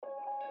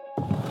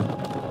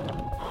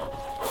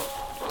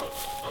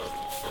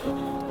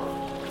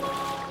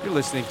You're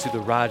listening to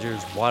the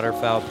Rogers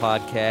Waterfowl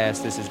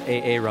Podcast. This is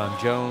Aaron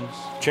Jones.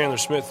 Chandler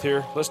Smith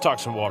here. Let's talk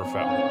some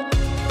waterfowl.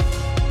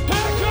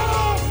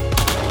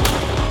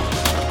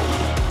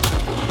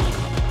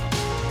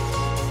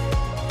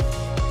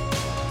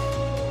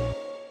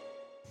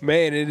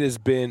 Man, it has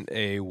been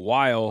a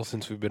while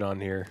since we've been on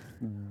here.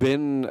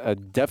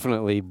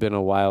 Definitely been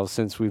a while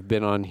since we've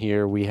been on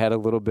here. We had a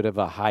little bit of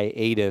a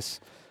hiatus.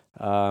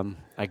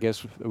 I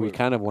guess we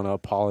kind of want to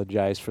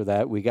apologize for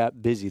that. We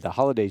got busy. The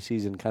holiday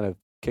season kind of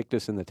kicked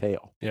us in the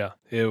tail. Yeah,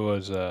 it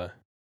was. Did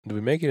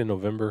we make it in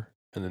November?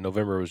 And then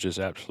November was just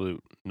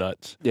absolute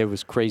nuts. It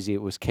was crazy.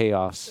 It was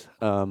chaos.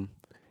 And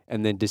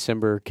then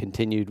December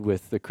continued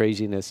with the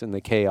craziness and the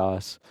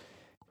chaos.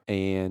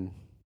 And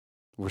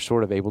we're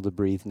sort of able to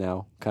breathe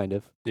now, kind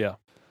of. Yeah.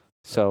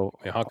 So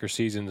Honker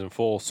season's in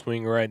full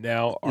swing right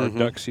now. Our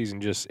duck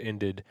season just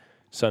ended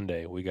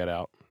Sunday. We got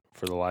out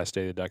for the last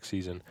day of the duck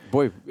season.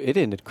 Boy, it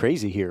ended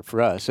crazy here for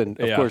us. And,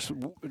 of course,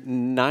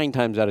 9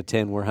 times out of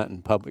 10, we're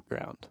hunting public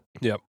ground.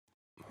 Yep.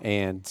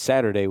 And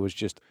Saturday was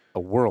just a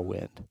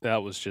whirlwind.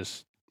 That was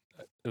just –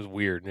 it was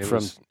weird. It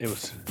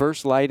was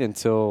first light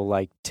until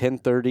like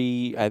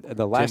 10:30.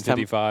 The last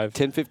 10:55.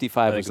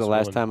 10:55 was the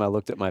last time I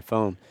looked at my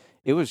phone.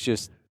 It was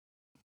just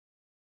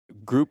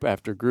group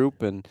after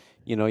group, and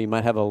you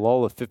might have a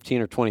lull of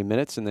 15 or 20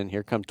 minutes, and then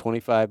here come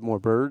 25 more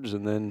birds,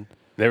 and then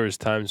there was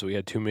times we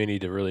had too many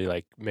to really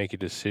like make a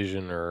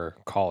decision or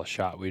call a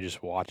shot. We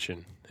just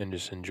watching and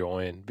just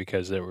enjoying,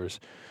 because there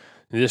was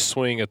this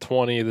swing of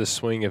 20, this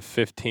swing of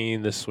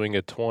 15, this swing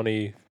of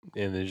 20,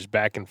 and then just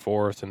back and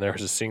forth, and there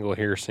was a single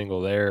here,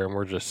 single there, and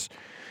we're just,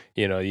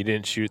 you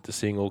didn't shoot the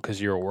single because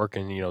you were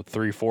working,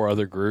 3-4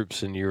 other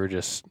groups, and you were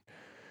just,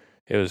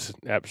 it was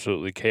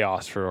absolutely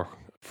chaos for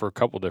a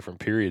couple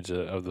different periods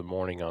of the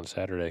morning on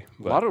Saturday.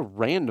 But a lot of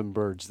random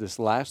birds this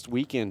last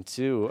weekend,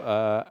 too.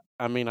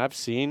 I've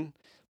seen,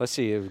 let's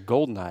see,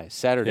 golden eyes.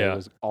 Saturday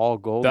was all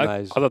golden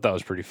eyes. I thought that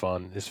was pretty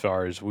fun, as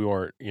far as we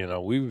weren't,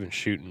 we've been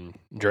shooting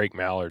Drake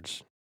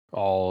mallards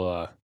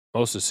all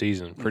most of the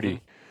season. Pretty.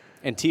 Mm-hmm.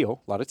 And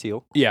teal, a lot of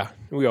teal. Yeah,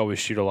 we always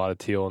shoot a lot of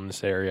teal in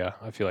this area.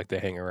 I feel like they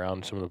hang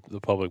around some of the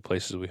public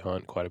places we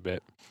hunt quite a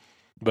bit.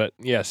 But,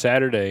 yeah,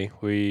 Saturday,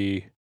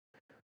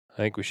 I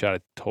think we shot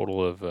a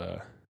total of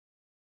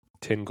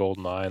 10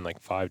 golden eye and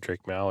like 5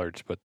 Drake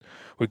mallards, but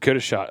we could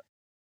have shot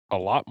a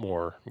lot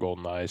more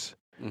golden eyes.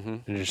 Mm-hmm.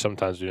 And just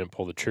sometimes we didn't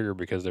pull the trigger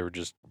because there were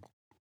just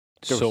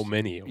so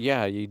many.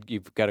 Yeah,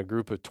 you've got a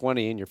group of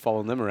 20 and you're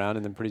following them around,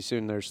 and then pretty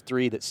soon there's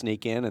 3 that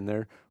sneak in and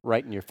they're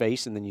right in your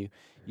face, and then you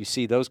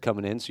see those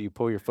coming in, so you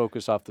pull your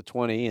focus off the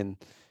 20, and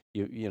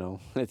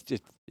it's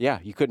just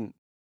you couldn't.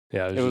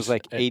 Yeah, it was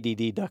like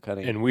ADD duck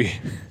hunting. And we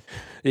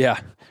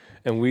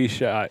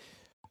shot,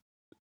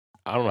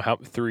 I don't know how,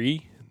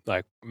 3.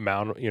 Like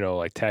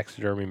like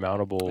taxidermy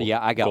mountable.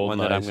 Yeah, I got one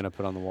that eyes. I'm going to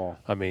put on the wall.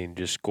 I mean,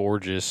 just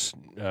gorgeous.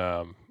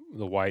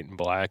 The white and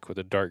black with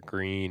the dark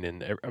green,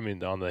 and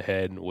on the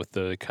head with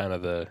the kind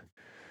of the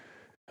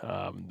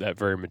that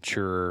very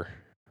mature.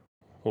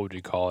 What would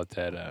you call it?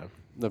 That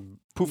the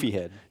poofy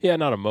head. Yeah,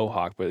 not a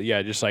mohawk, but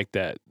yeah, just like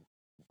that.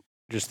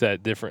 Just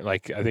that different.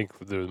 Like, I think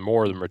the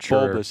more the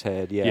mature bulbous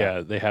head. Yeah,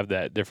 yeah, they have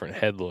that different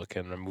head look,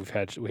 and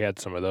we had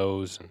some of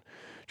those, and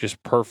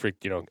just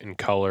perfect, in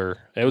color.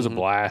 It was a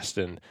blast,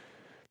 and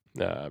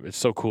it's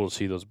so cool to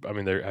see those. I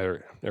mean,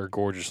 they're a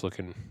gorgeous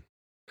looking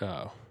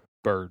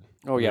bird.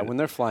 Oh yeah, when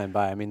they're flying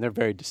by, they're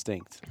very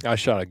distinct. I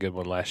shot a good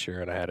one last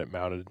year, and I had it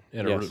mounted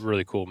in a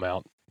really cool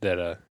mount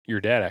that your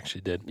dad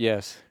actually did.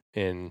 Yes,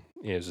 and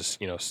it was just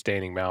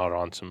standing mount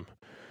on some.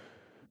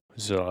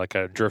 So like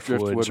a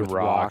driftwood, some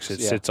rocks.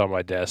 It sits on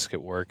my desk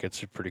at work.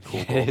 It's a pretty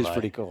cool. It is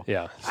pretty cool.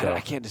 Yeah, so. I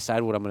can't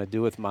decide what I'm going to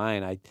do with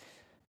mine.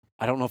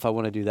 I don't know if I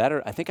want to do that,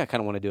 or I think I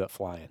kind of want to do it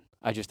flying.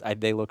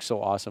 They look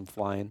so awesome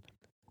flying,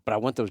 but I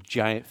want those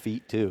giant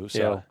feet too.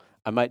 So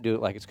I might do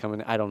it like it's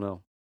coming. I don't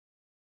know.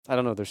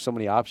 There's so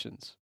many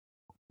options.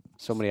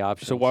 So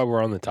while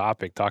we're on the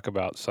topic, talk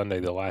about Sunday,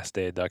 the last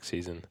day of duck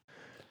season.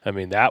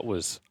 That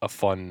was a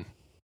fun.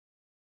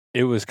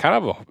 It was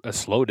kind of a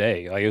slow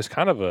day. Like, it was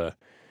kind of a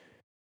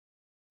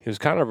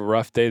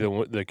rough day.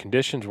 The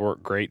conditions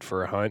weren't great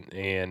for a hunt,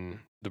 and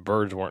the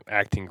birds weren't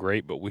acting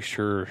great, but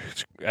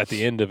at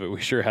the end of it, we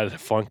sure had a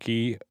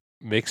funky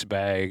mixed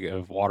bag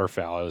of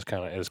waterfowl. It was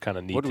kind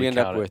of neat. What did we end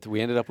up with?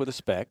 We ended up with a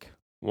speck.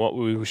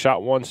 We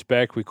shot one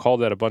speck. We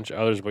called that a bunch of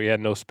others, but we had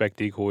no speck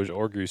decoys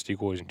or goose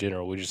decoys in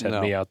general. We just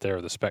had me out there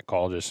with a speck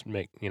call, just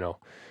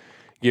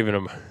giving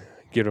them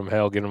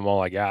hell, getting them all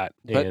I got.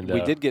 But and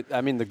we did get.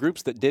 The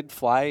groups that did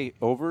fly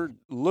over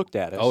looked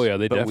at us. Oh yeah,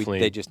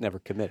 they just never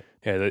committed.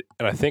 Yeah,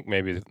 and I think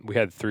maybe we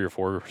had 3 or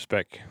 4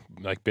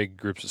 like big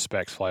groups of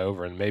specks fly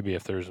over, and maybe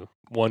if there's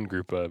one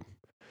group of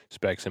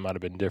specks, it might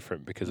have been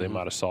different because they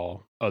might have saw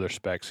other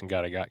specks and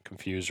got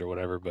confused or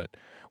whatever. But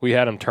we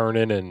had them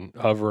turning and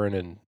hovering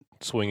and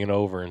swinging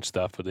over and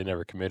stuff, but they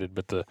never committed.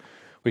 But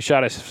we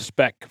shot a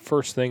speck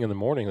first thing in the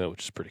morning, though,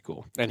 which is pretty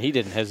cool. And he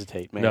didn't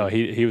hesitate, man. No,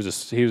 he was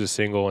a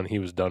single, and he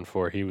was done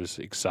for. He was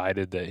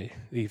excited that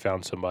he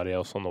found somebody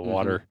else on the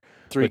water.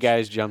 3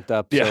 guys jumped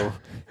up. Yeah. So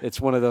it's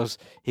one of those.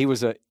 He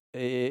was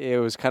it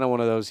was kind of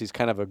one of those. He's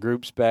kind of a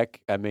group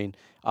spec. I mean,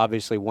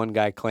 obviously one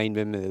guy claimed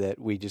him that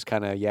we just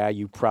kind of,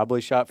 you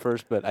probably shot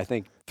first, but I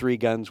think 3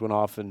 guns went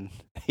off and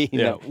he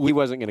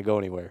wasn't going to go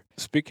anywhere.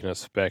 Speaking of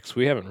specs,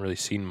 we haven't really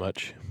seen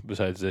much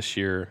besides this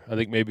year. I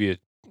think maybe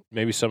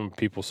some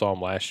people saw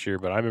them last year,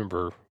 but I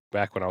remember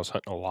back when I was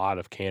hunting a lot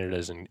of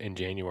Canadas in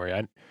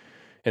January,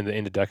 in the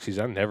end of duck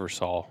season, I never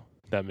saw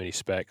that many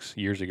specs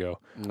years ago.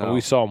 No. And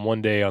we saw them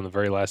one day on the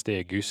very last day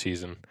of goose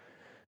season,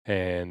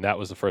 and that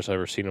was the first I've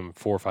ever seen them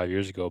 4 or 5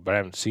 years ago. But I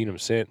haven't seen them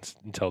since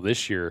until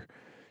this year.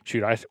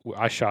 Shoot,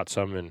 I shot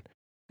some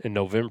in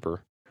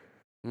November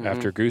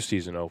after goose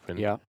season opened.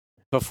 Yeah.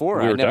 Before,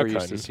 We I were never duck used to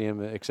hunting. see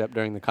them except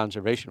during the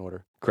conservation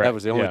order. Correct. That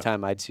was the only Yeah.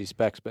 time I'd see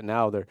specs. But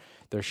now they're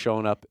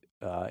showing up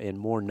in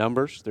more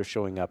numbers. They're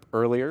showing up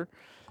earlier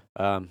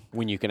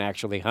when you can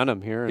actually hunt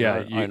them here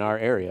in our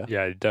area.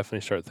 Yeah, I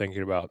definitely start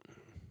thinking about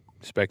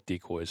spec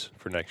decoys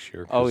for next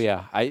year. Oh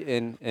yeah,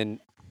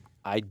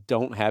 I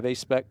don't have a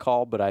spec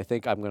call, but I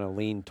think I'm going to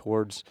lean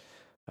towards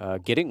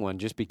getting one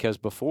just because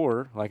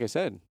before, like I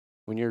said,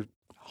 when you're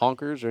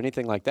honkers or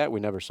anything like that, we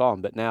never saw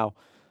them. But now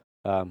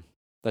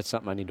that's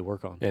something I need to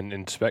work on.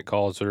 And spec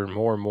calls, there are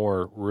more and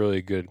more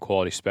really good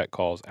quality spec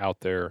calls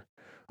out there.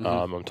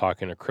 I'm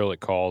talking acrylic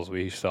calls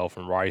we sell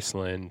from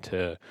Riceland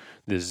to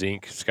the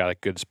Zinc. It's got a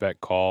good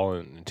spec call,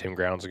 and Tim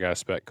Ground's got a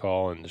spec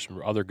call, and there's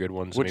some other good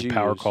ones. What'd you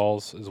Power use?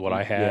 Calls is what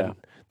I had. Yeah.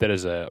 That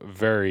is a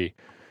very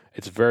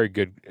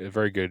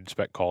good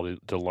spec call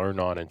to learn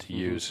on and to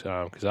use.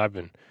 Because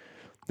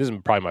this is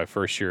probably my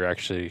first year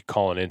actually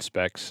calling in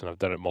specs, and I've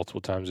done it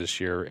multiple times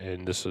this year.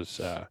 And this was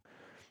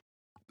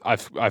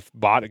I've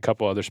bought a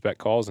couple other spec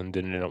calls and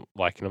didn't end up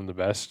liking them the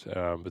best.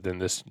 But then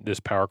this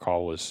Power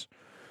Call was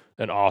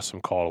an awesome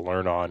call to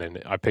learn on,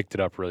 and I picked it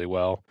up really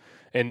well.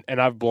 And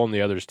I've blown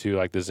the others too,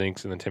 like the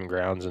Zincs and the Tim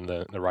Grounds and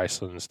the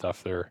Riceland and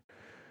stuff. They're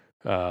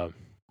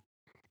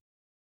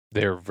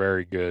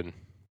very good.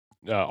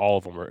 All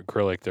of them are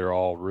acrylic. They're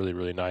all really,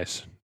 really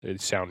nice. They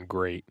sound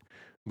great.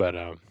 But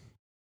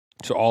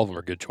so all of them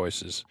are good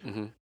choices.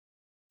 Mm-hmm.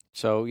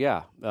 So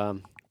yeah,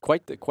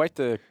 quite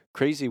the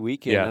crazy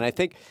weekend. Yeah. And I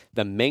think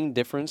the main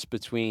difference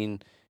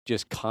between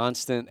just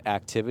constant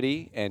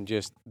activity and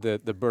just the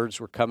birds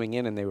were coming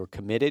in and they were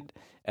committed,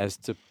 as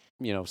to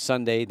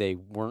Sunday they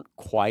weren't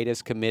quite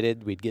as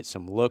committed. We'd get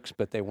some looks,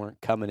 but they weren't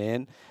coming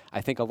in.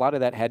 I think a lot of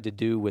that had to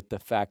do with the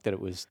fact that it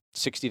was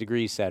 60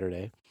 degrees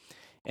Saturday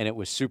and it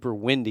was super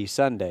windy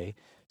Sunday.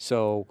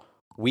 So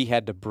we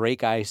had to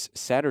break ice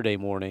Saturday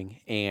morning,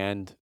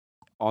 and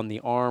on the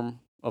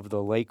arm of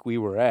the lake we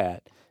were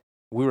at,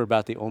 we were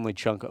about the only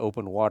chunk of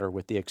open water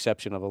with the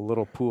exception of a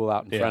little pool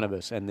out in front of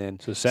us. And then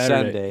So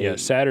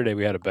Saturday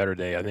we had a better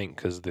day, I think,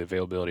 because of the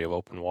availability of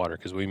open water,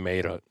 because we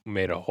made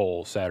a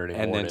hole Saturday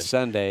morning. And then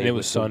Sunday, and it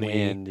was with the sunny.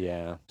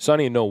 wind,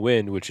 Sunny and no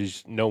wind, which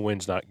is no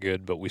wind's not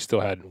good, but we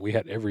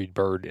had every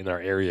bird in our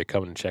area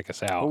coming to check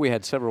us out.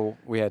 Well,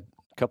 we had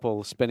a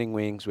couple spinning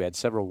wings. We had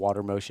several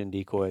water motion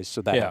decoys,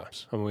 so that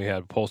helps. And we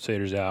had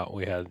pulsators out.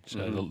 We had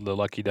the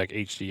Lucky Duck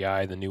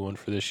HDI, the new one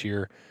for this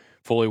year,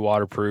 fully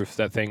waterproof.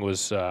 That thing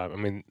was, it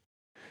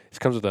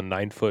comes with a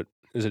 9-foot,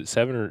 is it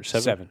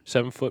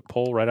 7-foot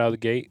pole right out of the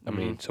gate? I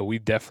mean, so we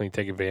definitely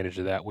take advantage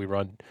of that. We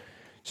run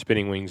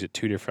spinning wings at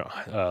 2 different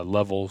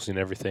levels and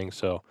everything,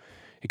 so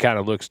it kind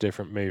of looks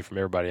different maybe from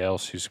everybody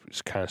else who's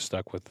kind of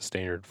stuck with the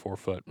standard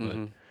 4-foot. But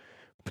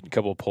a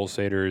couple of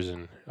pulsators,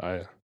 and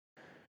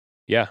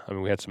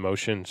we had some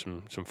motion,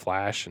 some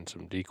flash, and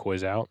some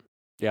decoys out.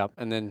 Yeah,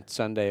 and then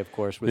Sunday, of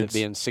course, with it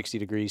being 60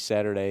 degrees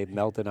Saturday,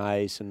 melting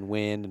ice and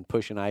wind and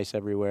pushing ice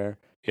everywhere.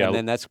 Yeah. And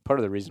then that's part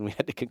of the reason we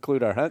had to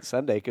conclude our hunt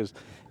Sunday, because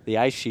the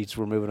ice sheets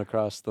were moving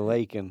across the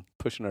lake and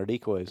pushing our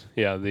decoys.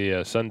 Yeah,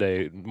 the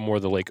Sunday, more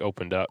of the lake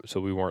opened up, so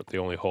we weren't the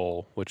only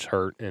hole, which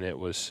hurt, and it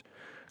was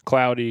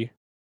cloudy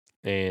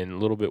and a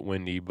little bit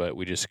windy, but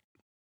we just,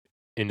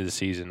 into the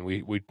season,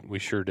 we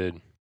sure did.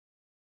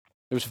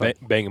 It was fun.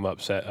 Bang them up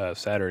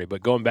Saturday.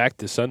 But going back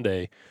to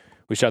Sunday,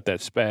 we shot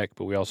that spec,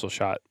 but we also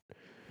shot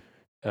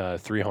 3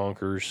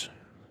 honkers,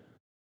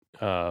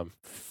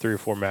 3 or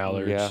 4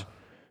 mallards. Yeah.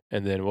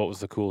 And then what was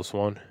the coolest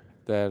one?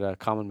 That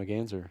common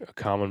McGanser. A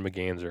common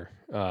McGanser.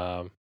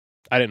 I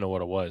didn't know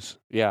what it was.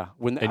 Yeah.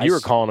 And you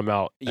were calling them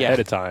out ahead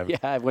of time.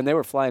 Yeah, when they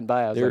were flying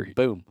by, I was like,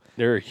 boom.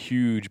 They're a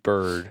huge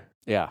bird.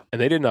 Yeah. And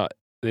they didn't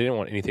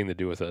want anything to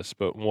do with us,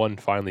 but one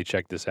finally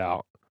checked us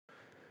out,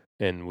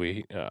 and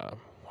we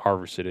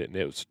harvested it, and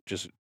it was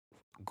just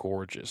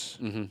gorgeous.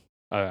 Mm-hmm.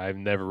 I've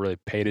never really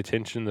paid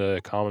attention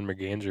to common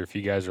McGanser. If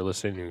you guys are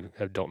listening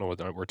who don't know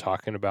what we're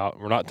talking about,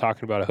 we're not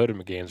talking about a hooded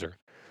McGanser,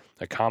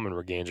 a common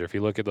McGanser. If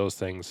you look at those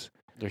things,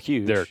 they're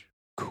huge. They're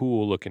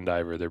cool looking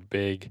diver. They're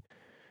big,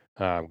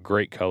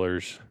 great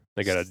colors.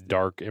 They got a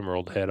dark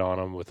emerald head on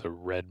them with a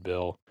red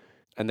bill,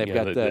 and they've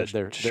got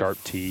their sharp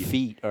teeth.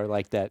 Feet are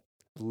like that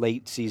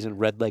late season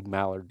red leg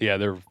mallard. Yeah,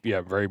 they're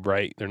very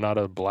bright. They're not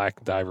a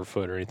black diver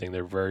foot or anything.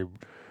 They're very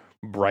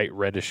bright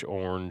reddish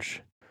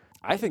orange.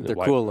 I think they're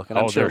cool looking.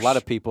 I'm sure a they're lot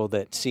of people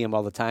that see them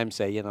all the time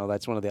say,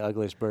 that's one of the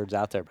ugliest birds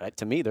out there. But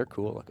to me, they're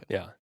cool looking.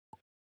 Yeah.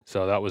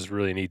 So that was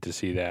really neat to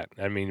see that.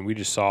 I mean, we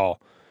just saw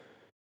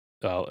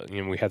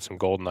we had some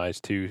golden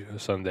eyes too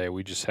Sunday.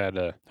 We just had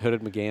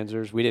hooded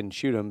mergansers. We didn't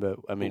shoot them, but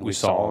I mean, we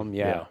saw them.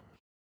 Yeah.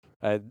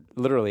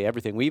 Literally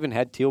everything. We even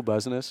had teal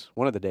buzzing us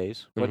one of the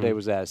days. What day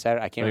was that?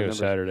 Saturday? I can't remember. It was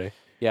Saturday.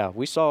 Yeah,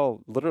 we saw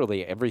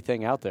literally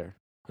everything out there.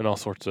 And all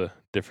sorts of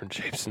different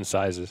shapes and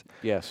sizes.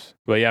 Yes.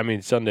 But yeah, I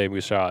mean, Sunday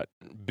we shot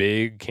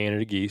big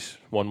Canada geese.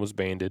 One was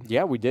banded.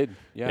 Yeah, we did.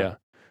 Yeah.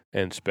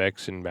 And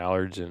specks and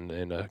mallards and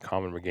a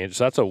common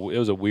merganser. So it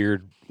was a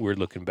weird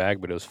looking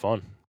bag, but it was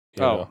fun.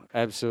 You know?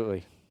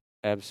 Absolutely.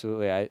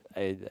 Absolutely. I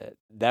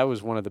that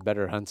was one of the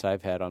better hunts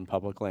I've had on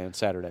public land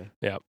Saturday.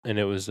 Yeah, and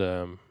it was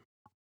a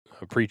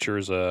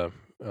Preacher's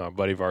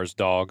buddy of ours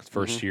dog,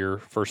 first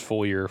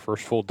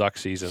full duck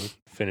season,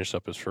 finished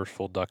up his first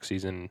full duck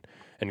season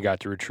and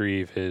got to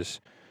retrieve his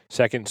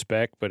second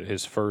speck, but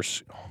his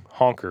first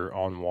honker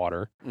on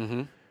water.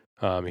 Mm-hmm.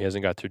 He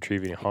hasn't got to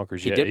retrieve any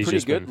honkers yet. He did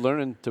pretty good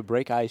learning to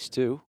break ice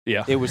too.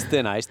 Yeah, it was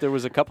thin ice. There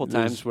was a couple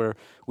times where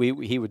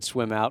he would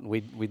swim out and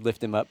we'd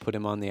lift him up, put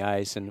him on the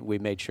ice, and we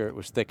made sure it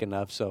was thick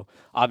enough. So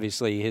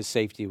obviously his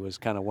safety was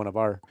kind of one of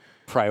our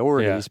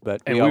priorities. Yeah.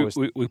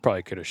 But we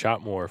probably could have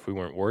shot more if we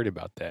weren't worried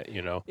about that.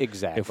 You know,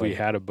 exactly. If we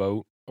had a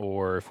boat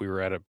or if we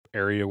were at an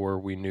area where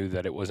we knew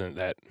that it wasn't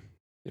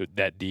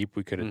that deep,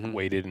 we could have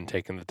waited and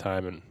taken the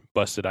time and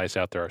busted ice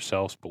out there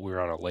ourselves. But we were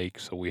on a lake,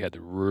 so we had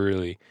to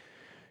really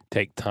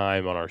take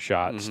time on our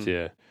shots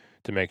to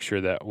make sure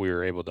that we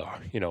were able to,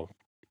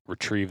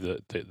 retrieve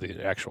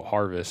the actual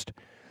harvest.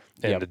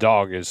 And the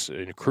dog is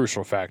a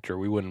crucial factor.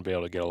 We wouldn't be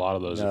able to get a lot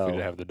of those if we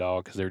didn't have the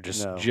dog because they're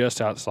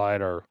just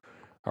outside our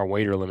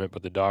wader limit.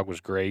 But the dog was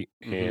great.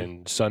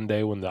 And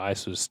Sunday when the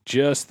ice was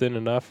just thin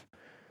enough,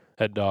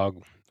 that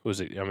dog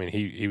was. I mean,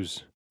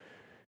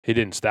 he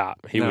didn't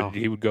stop. He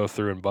would go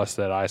through and bust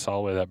that ice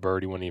all the way to that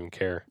bird. He wouldn't even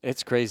care.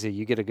 It's crazy.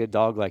 You get a good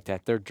dog like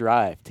that. Their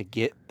drive to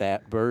get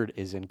that bird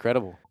is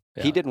incredible.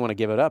 Yeah. He didn't want to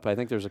give it up. I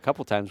think there's a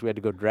couple times we had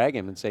to go drag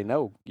him and say,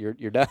 "No, you're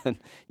done.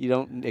 You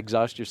don't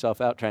exhaust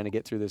yourself out trying to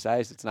get through this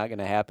ice. It's not going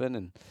to happen."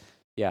 And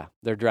yeah,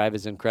 their drive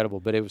is incredible.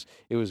 But it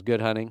was good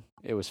hunting.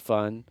 It was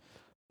fun.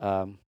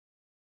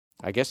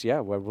 I guess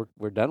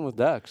we're done with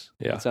ducks.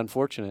 Yeah, it's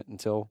unfortunate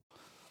until.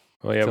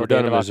 Well, yeah, we're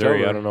done in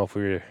Missouri. October. I don't know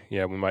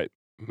if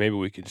maybe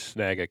we could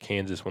snag a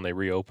Kansas when they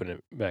reopen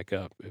it back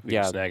up. If we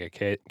could snag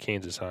a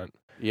Kansas hunt.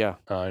 Yeah,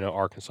 I know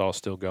Arkansas is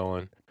still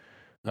going.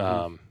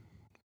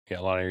 Yeah,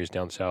 a lot of areas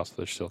down south,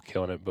 they're still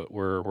killing it, but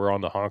we're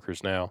on the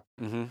honkers now.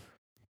 Mm-hmm.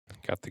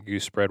 Got the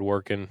goose spread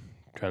working,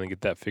 trying to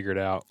get that figured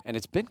out. And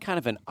it's been kind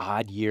of an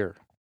odd year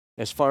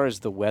as far as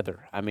the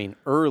weather. I mean,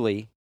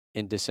 early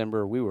in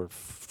December, we were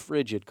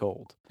frigid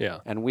cold.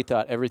 Yeah. And we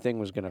thought everything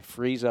was going to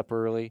freeze up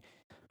early.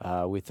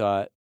 We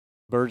thought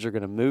birds are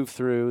going to move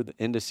through. The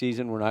end of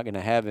season, we're not going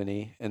to have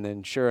any. And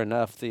then sure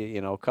enough,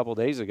 a couple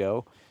days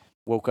ago,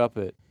 woke up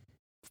at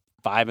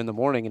 5 a.m.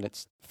 and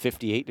it's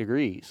 58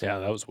 degrees. Yeah,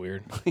 that was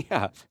weird.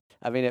 Yeah.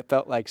 I mean, it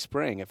felt like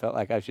spring. It felt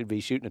like I should be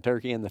shooting a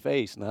turkey in the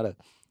face, not a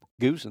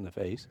goose in the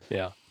face.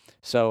 Yeah.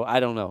 So I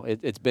don't know.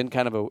 It's been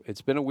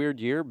a weird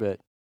year, but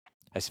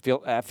I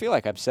feel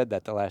like I've said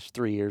that the last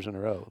 3 years in a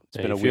row. It's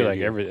been a weird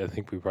year. I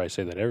think we probably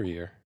say that every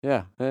year.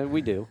 Yeah,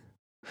 we do.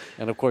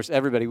 And of course,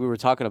 we were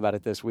talking about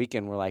it this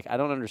weekend. We're like, I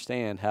don't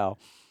understand how,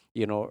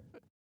 we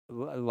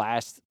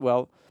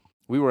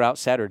were out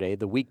Saturday.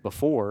 The week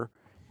before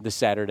the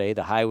Saturday,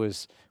 the high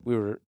was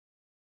it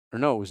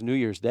was New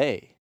Year's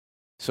Day.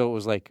 So it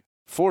was like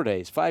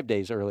 5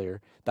 days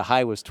earlier. The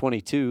high was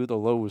 22, the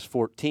low was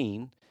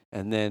 14,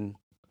 and then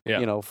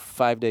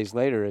 5 days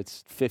later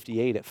it's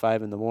 58 at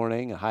 5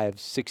 a.m, a high of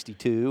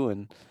 62,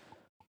 and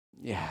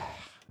yeah.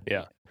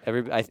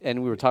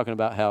 And we were talking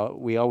about how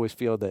we always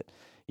feel that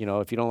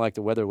if you don't like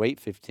the weather, wait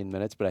 15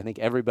 minutes. But I think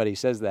everybody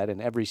says that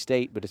in every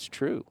state, but it's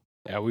true.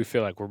 Yeah, we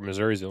feel like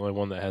Missouri's the only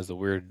one that has the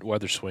weird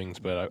weather swings,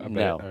 but I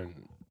bet.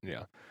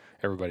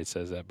 Everybody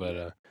says that,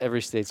 but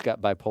every state's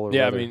got bipolar weather.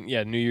 Yeah, I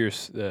mean, New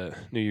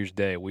Year's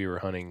Day, we were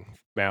hunting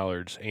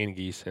mallards and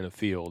geese in a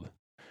field.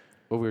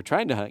 Well, we were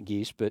trying to hunt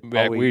geese, but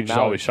we just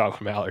always shot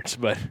for mallards.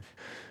 But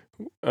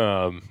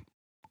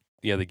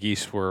the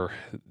geese were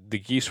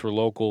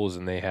locals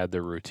and they had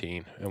their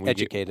routine. And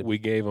educated. We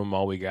gave them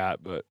all we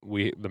got, but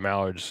the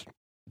mallards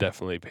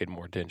definitely paid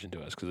more attention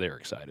to us because they were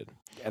excited.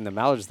 And the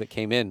mallards that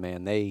came in,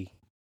 man, they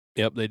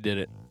did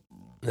it.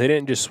 They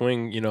didn't just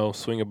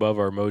swing above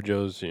our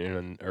mojos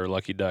or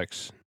lucky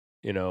ducks,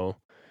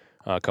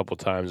 a couple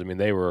times. I mean,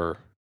 they were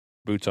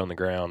boots on the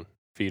ground,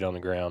 feet on the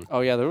ground. Oh,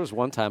 yeah. There was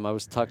one time I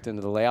was tucked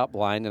into the layout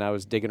blind and I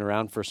was digging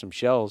around for some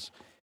shells,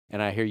 and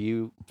I hear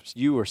you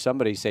or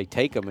somebody say,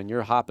 "Take them," and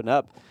you're hopping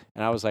up.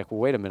 And I was like, well,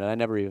 wait a minute. I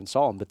never even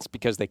saw them. But it's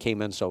because they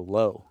came in so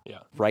low,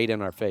 right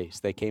in our face.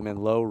 They came in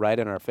low, right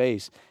in our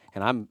face.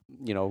 And I'm,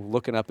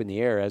 looking up in the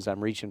air as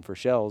I'm reaching for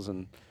shells,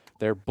 and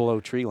they're below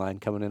tree line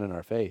coming in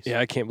our face. Yeah,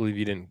 I can't believe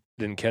you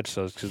didn't catch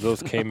those because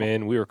those came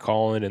in. We were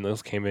calling, and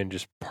those came in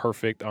just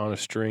perfect on a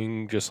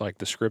string, just like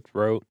the script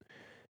wrote.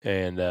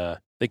 And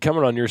they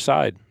coming on your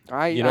side.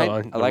 I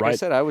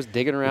said, I was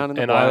digging around in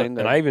the blind.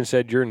 And I even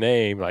said your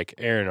name, like,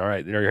 Aaron, all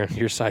right, they're on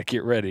your side,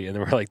 get ready. And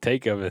then we're like,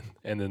 take them.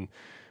 And then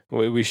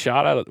We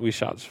shot a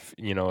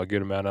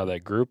good amount out of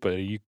that group, but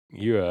I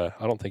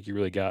don't think you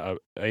really got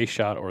a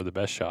shot or the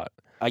best shot.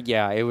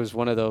 Yeah, it was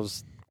one of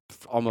those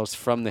almost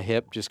from the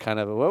hip, just kind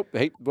of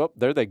whoop,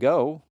 there they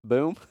go,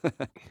 boom,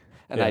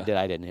 and Yeah. I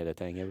didn't hit a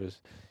thing.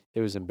 It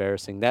was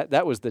embarrassing.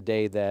 That was the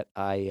day that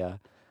I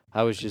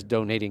was just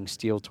donating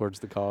steel towards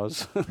the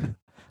cause.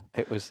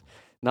 It was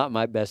not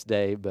my best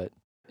day, but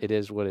it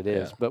is what it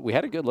is. Yeah. But we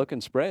had a good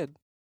looking spread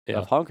Yeah.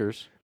 of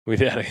honkers. We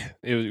did.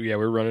 We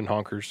were running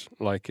honkers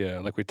like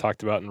we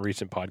talked about in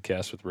recent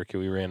podcasts with Ricky.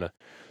 We ran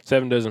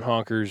 7 dozen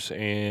honkers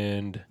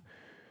and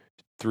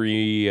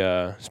 3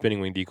 spinning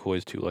wing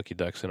decoys, 2 lucky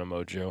ducks, and a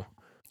mojo.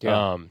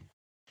 Yeah.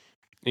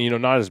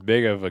 And, not as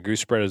big of a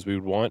goose spread as we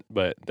would want,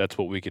 but that's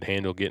what we could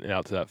handle getting it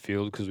out to that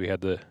field because we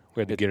had to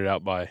get it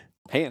out by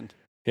Hand.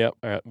 Yep,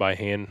 by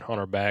hand on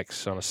our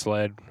backs on a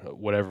sled,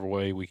 whatever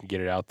way we can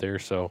get it out there.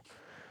 So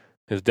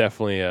it was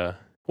definitely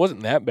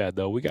wasn't that bad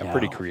though. We got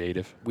pretty No.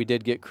 creative. We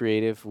did get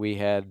creative. We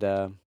had,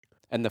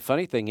 and the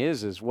funny thing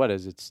is it's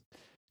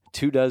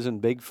 2 dozen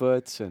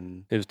Bigfoots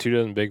and It was 2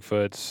 dozen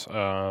Bigfoots,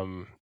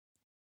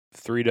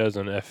 3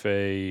 dozen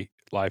FA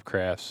live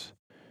crafts,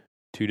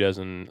 2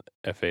 dozen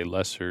FA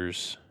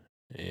lessers,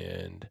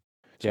 and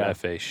some Yeah.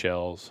 FA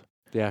shells.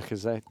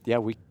 because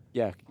we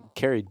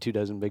carried 2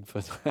 dozen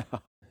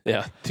Bigfoots.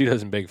 Yeah, 2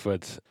 dozen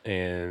Bigfoots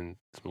and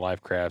some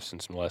live crafts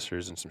and some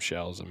lessers and some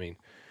shells. I mean,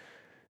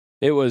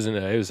 it was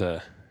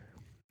a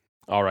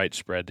all right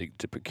spread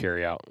to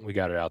carry out. We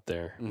got it out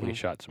there. We Mhm.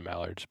 shot some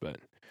mallards, but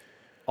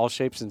All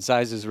shapes and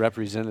sizes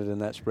represented in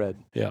that spread.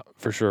 yeah,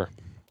 for sure.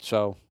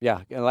 So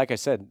yeah, and like I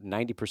said,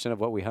 90% of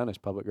what we hunt is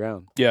public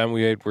ground. Yeah, and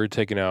we're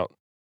taking out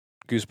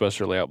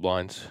Goosebuster layout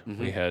blinds. Mhm.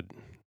 We had,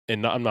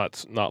 and I'm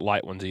not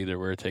light ones either.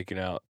 We were taking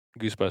out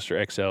Goosebuster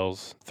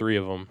XLs, 3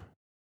 of them,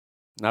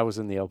 And I was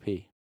in the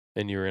LP.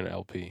 and you were in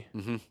LP.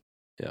 Mm-hmm.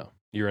 Yeah,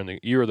 you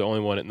were the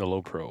only one in the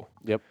low pro.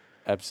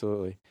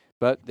 Absolutely.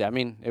 But I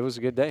mean, it was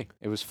a good day.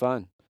 It was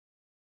fun.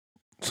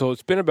 So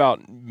it's been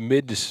about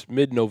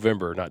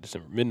mid-November, not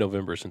December,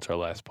 mid-November since our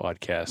last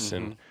podcast,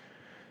 Mhm.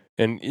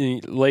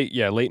 and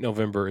late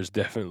November is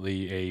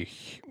definitely a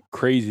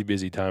crazy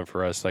busy time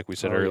for us. Like we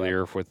said Oh, yeah.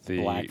 earlier, with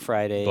the Black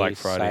Friday, and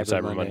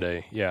Cyber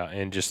Monday. Yeah,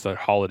 and just the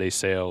holiday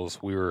sales.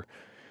 We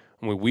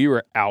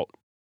were out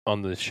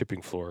on the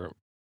shipping floor,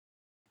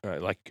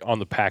 like on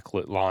the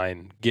packlet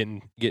line,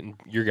 getting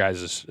your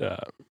guys'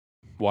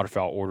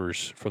 waterfowl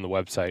orders from the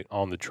website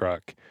on the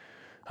truck,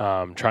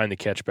 trying to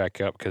catch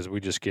back up because we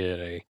just get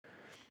an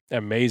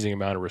amazing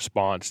amount of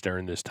response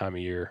during this time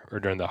of year or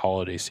during the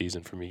holiday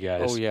season from you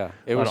guys. Oh yeah,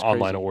 it on was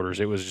online crazy. orders.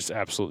 It was just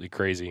absolutely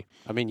crazy.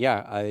 I mean,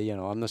 yeah,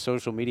 I'm the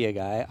social media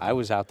guy. I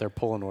was out there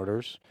pulling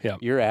orders. Yeah.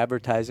 You're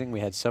advertising. We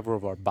had several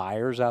of our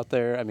buyers out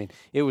there. I mean,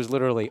 it was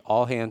literally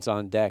all hands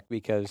on deck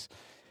because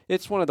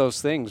it's one of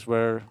those things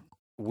where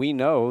we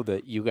know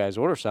that you guys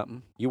order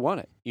something, you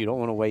want it. You don't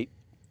want to wait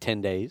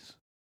 10 days.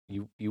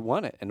 You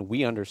want it, and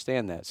we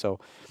understand that. So,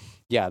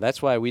 yeah,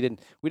 that's why we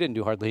didn't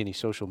do hardly any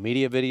social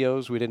media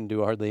videos. We didn't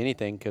do hardly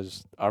anything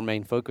because our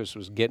main focus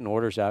was getting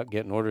orders out.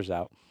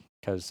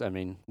 Because I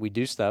mean, we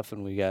do stuff,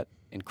 and we got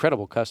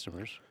incredible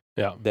customers.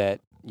 Yeah. That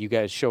you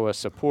guys show us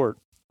support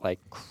like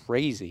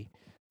crazy.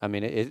 I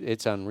mean,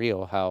 it's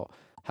unreal how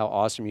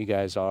awesome you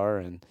guys are,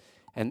 and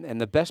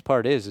the best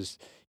part is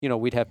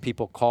we'd have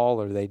people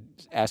call or they'd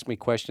ask me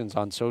questions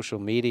on social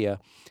media,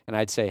 and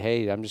I'd say,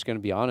 hey, I'm just going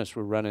to be honest,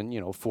 we're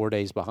running 4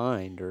 days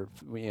behind, or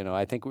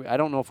I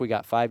don't know if we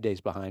got 5 days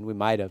behind, we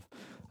might have,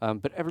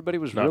 but everybody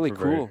was Not really for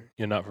cool.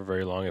 not for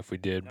very long if we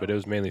did, but it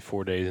was mainly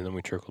 4 days and then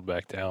we trickled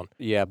back down.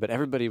 Yeah, but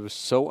everybody was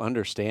so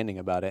understanding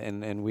about it,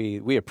 and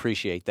we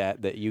appreciate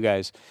that you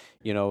guys,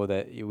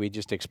 that we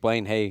just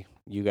explained, hey,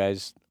 you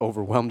guys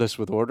overwhelmed us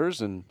with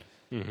orders, and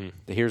Mm-hmm.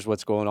 here's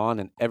what's going on,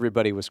 and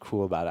everybody was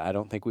cool about it. I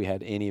don't think we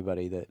had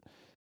anybody that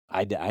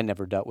I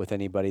never dealt with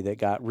anybody that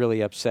got really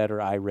upset or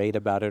irate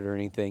about it or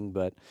anything,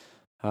 but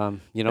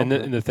And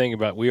the thing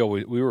about we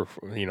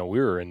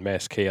were in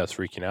mass chaos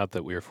freaking out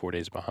that we were 4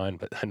 days behind,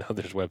 but I know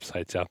there's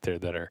websites out there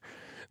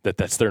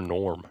that's their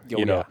norm. Oh,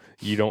 yeah.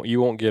 You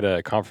won't get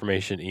a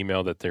confirmation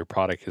email that their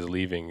product is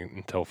leaving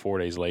until 4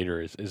 days later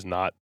is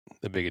not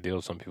a big a deal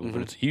to some people, Mhm.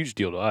 but it's a huge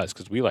deal to us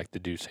because we like to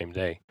do same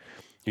day.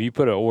 If you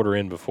put an order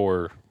in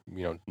before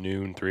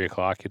noon, 3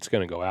 o'clock, it's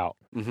going to go out,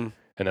 Mm-hmm.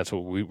 and that's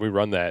what we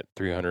run that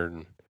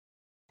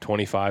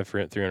 325,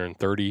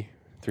 330,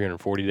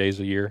 340 days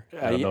a year.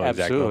 I don't know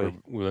exactly.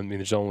 absolutely. I mean,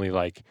 there's only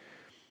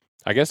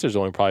I guess there's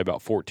only probably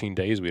about 14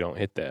 days we don't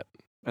hit that.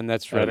 And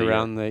that's Out of right the year.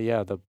 around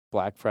the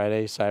Black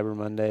Friday, Cyber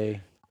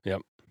Monday.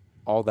 Yep.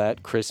 All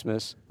that,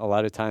 Christmas, a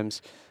lot of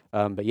times.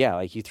 But yeah,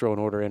 like you throw an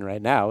order in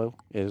right now,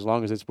 as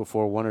long as it's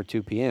before 1 or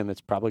 2 p.m.,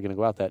 it's probably going to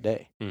go out that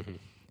day. Mm-hmm.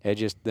 It's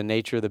just the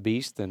nature of the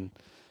beast, and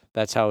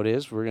that's how it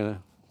is. We're going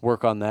to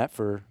work on that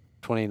for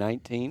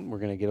 2019. We're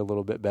going to get a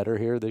little bit better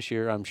here this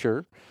year, I'm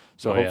sure.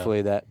 So Oh, yeah.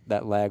 hopefully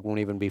that lag won't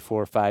even be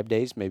 4 or 5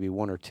 days, maybe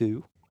 1 or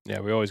 2. Yeah,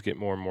 we always get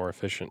more and more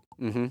efficient.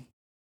 Mm-hmm.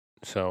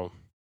 So,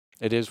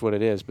 It is what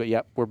it is. But,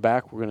 yeah, we're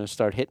back. We're going to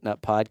start hitting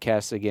up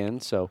podcasts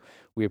again. So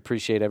we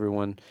appreciate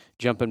everyone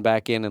jumping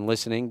back in and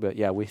listening. But,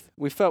 yeah,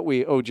 we felt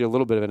we owed you a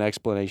little bit of an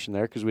explanation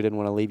there because we didn't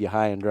want to leave you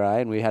high and dry.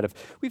 And we've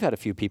had a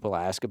few people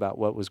ask about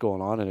what was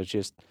going on, and it's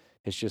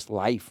just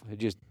life.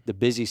 It's just the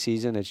busy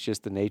season. It's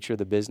just the nature of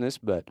the business.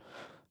 But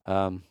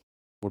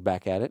we're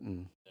back at it.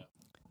 And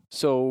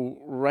so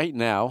right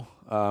now,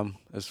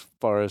 as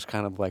far as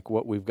kind of like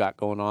what we've got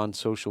going on,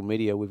 social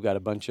media, we've got a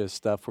bunch of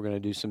stuff. We're going to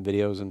do some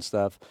videos and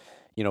stuff.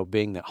 You know,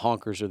 being that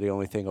honkers are the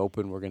only thing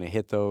open, we're going to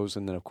hit those.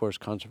 And then, of course,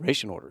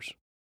 conservation orders.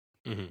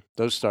 Mm-hmm.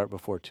 Those start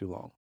before too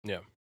long. Yeah.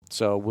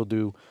 So we'll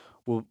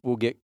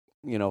get,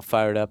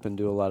 fired up and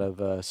do a lot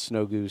of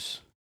snow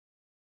goose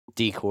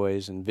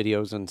decoys and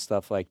videos and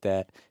stuff like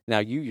that. Now,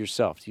 you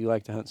yourself, do you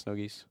like to hunt snow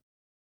geese?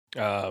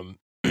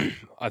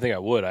 I think I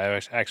would.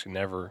 I actually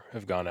never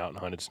have gone out and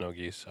hunted snow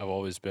geese. I've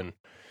always been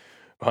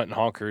hunting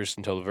honkers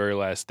until the very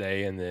last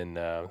day, and then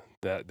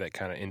that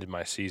kind of ended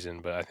my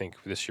season. But I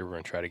think this year we're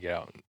going to try to get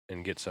out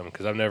and get some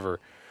because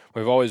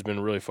we've always been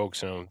really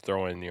focusing on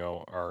throwing,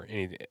 our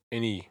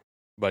any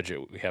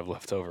budget we have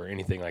left over,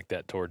 anything like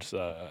that towards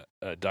a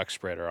duck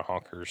spread or a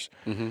honkers.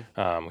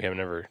 Mm-hmm. We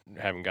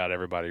haven't got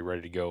everybody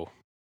ready to go,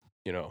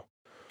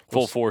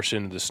 full force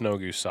into the snow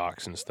goose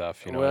socks and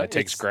stuff. Well, it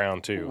takes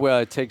ground too. Well,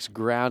 it takes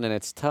ground, and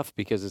it's tough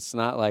because it's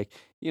not like,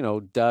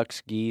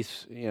 ducks,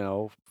 geese,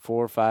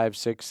 4, 5,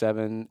 6,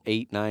 7,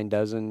 8, 9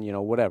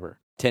 dozen, whatever,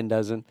 10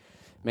 dozen.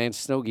 Man,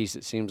 snow geese,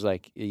 it seems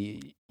like,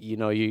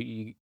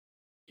 you're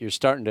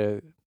starting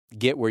to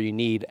get where you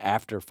need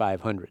after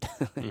 500.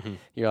 Mm-hmm.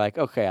 You're like,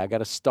 okay, I got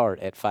to start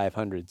at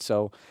 500.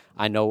 So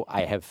I know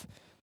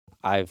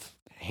I've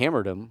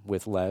hammered them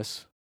with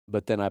less,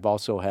 but then I've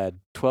also had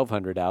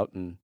 1,200 out,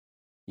 and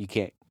you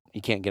can't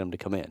get them to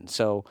come in.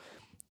 So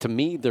to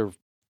me, they're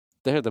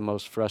the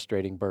most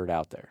frustrating bird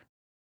out there.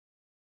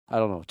 I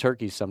don't know.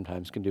 Turkeys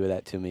sometimes can do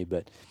that to me,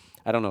 but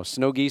I don't know.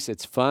 Snow geese,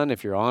 it's fun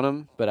if you're on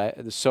them,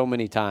 but so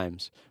many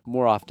times,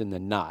 more often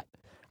than not,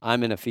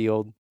 I'm in a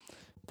field.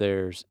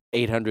 There's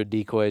 800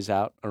 decoys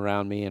out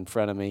around me, in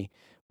front of me.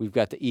 We've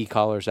got the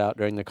e-collars out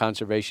during the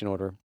conservation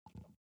order,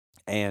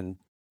 and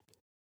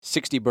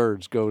 60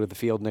 birds go to the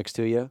field next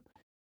to you.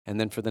 And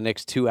then for the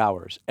next 2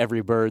 hours,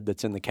 every bird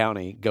that's in the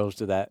county goes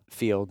to that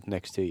field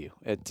next to you.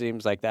 It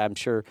seems like that. I'm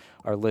sure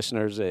our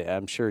listeners,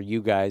 I'm sure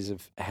you guys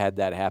have had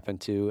that happen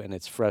too, and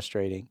it's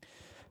frustrating.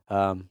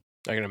 I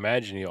can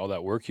imagine all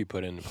that work you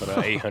put in to put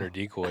out 800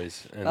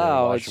 decoys and then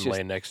watch them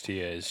laying next to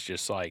you. It's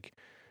just like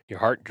your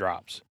heart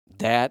drops.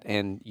 That,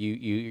 and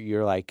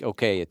you're like,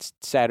 okay, it's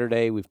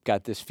Saturday. We've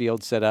got this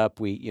field set up.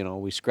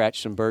 We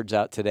scratched some birds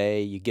out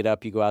today. You get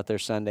up, you go out there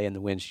Sunday, and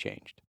the wind's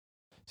changed.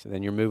 So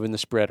then you're moving the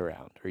spread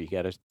around, or you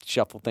got to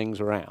shuffle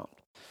things around.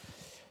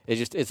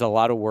 It's a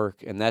lot of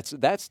work, and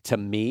that's to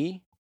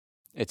me,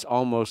 it's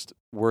almost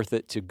worth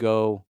it to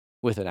go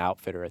with an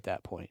outfitter at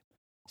that point.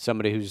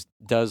 Somebody who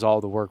does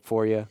all the work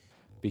for you,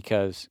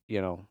 because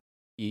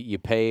you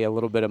pay a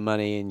little bit of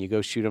money and you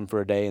go shoot them for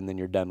a day, and then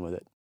you're done with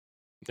it.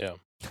 Yeah.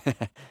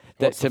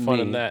 What's the fun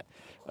in that?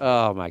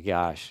 Oh my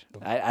gosh,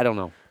 I don't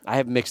know. I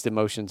have mixed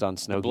emotions on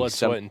snow geese. Blood,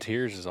 sweat, and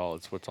tears is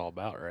what it's all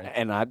about, right?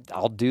 And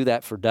I'll do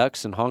that for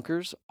ducks and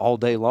honkers all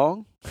day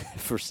long.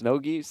 For snow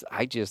geese,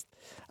 I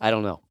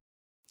don't know.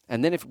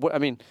 And then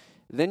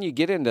then you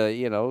get into,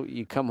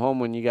 you come home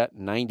when you got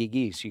 90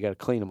 geese, you got to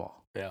clean them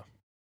all. Yeah.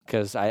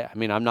 Because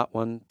I'm not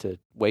one to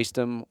waste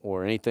them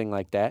or anything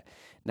like that.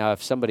 Now,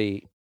 if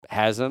somebody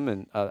has them,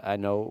 and I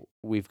know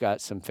we've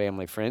got some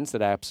family friends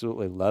that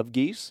absolutely love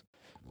geese,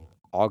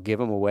 I'll give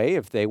them away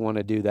if they want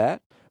to do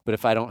that. But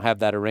if I don't have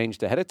that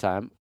arranged ahead of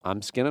time,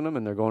 I'm skinning them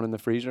and they're going in the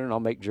freezer, and I'll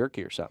make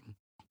jerky or something.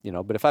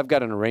 But if I've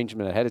got an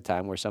arrangement ahead of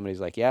time where somebody's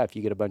like, yeah, if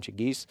you get a bunch of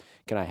geese,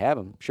 can I have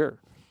them? Sure.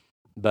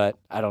 But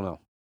I don't know.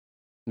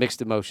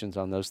 Mixed emotions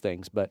on those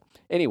things. But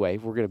anyway,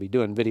 we're going to be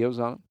doing videos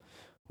on them.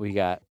 We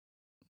got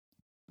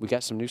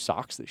some new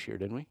socks this year,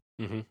 didn't we?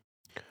 Mm-hmm.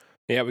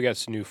 Yeah, we got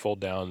some new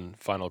fold-down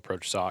Final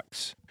Approach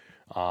socks.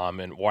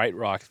 And White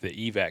Rock, the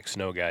Evac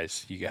Snow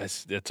guys, you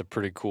guys, that's a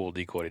pretty cool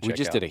decoy to check out. We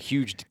just did a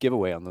huge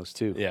giveaway on those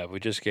too. Yeah, we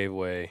just gave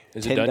away.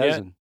 Is 10 it done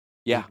dozen. Yet?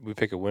 Yeah. We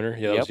pick a winner?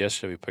 Yeah, that was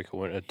yesterday. We pick a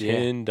winner.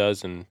 10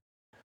 dozen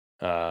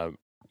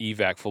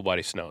Evac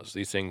full-body snows.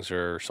 These things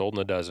are sold in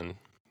a dozen.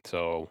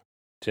 So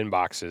 10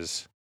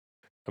 boxes.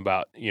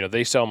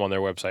 They sell them on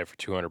their website for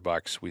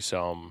 $200. We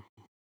sell them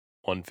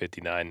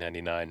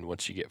 $159.99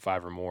 once you get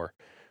 5 or more.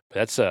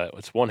 But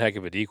it's one heck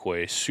of a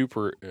decoy.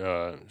 Super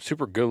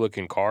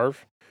good-looking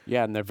carve.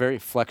 Yeah, and they're very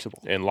flexible.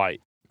 And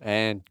light.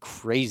 And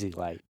crazy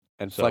light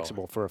and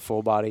flexible for a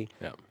full body.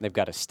 Yep. They've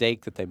got a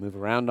stake that they move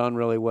around on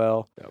really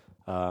well.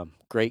 Yep.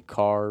 Great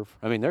carve.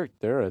 I mean,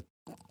 they're a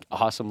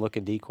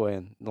awesome-looking decoy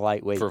and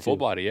lightweight for a full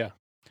body, yeah.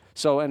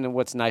 So, and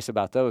what's nice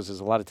about those is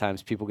a lot of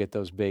times people get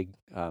those big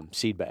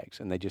seed bags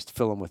and they just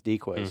fill them with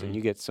decoys, mm-hmm. and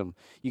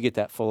you get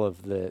that full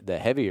of the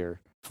heavier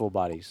full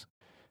bodies.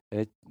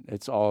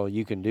 It's all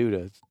you can do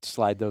to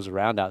slide those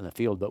around out in the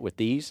field. But with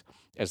these,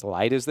 as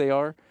light as they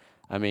are,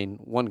 I mean,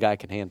 one guy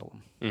can handle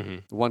them.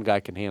 Mm-hmm. One guy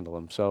can handle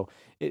them. So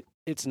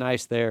it's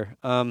nice there.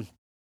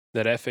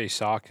 That FA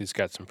sock has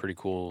got some pretty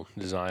cool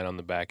design on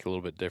the back, a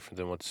little bit different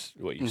than what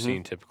you've Mhm.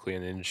 seen typically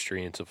in the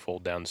industry. It's a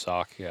fold down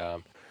sock,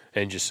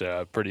 and just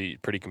a pretty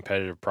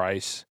competitive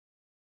price.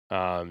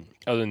 Other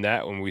than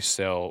that, when we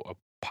sell a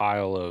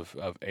pile of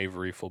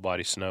Avery full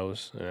body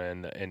snows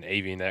and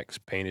Avian X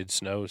painted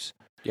snows.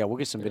 Yeah, we'll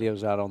get some Yeah.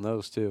 videos out on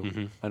those too.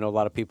 Mm-hmm. I know a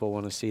lot of people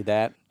want to see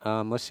that.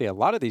 Let's see, a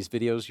lot of these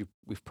videos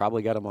we've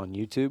probably got them on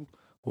YouTube.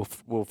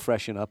 We'll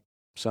freshen up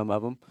some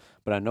of them,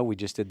 but I know we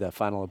just did the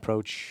final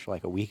approach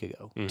like a week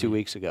ago, 2 Mhm.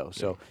 weeks ago.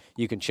 So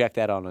you can check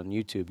that out on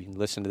YouTube. You can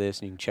listen to this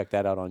and you can check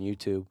that out on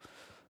YouTube.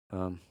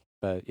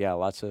 But yeah,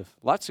 lots of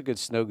good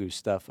Snow Goose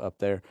stuff up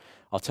there.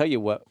 I'll tell you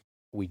what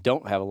we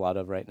don't have a lot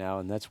of right now,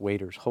 and that's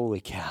waders.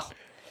 Holy cow!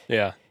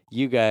 Yeah.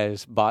 You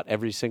guys bought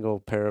every single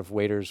pair of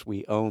waders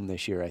we own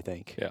this year, I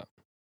think. Yeah.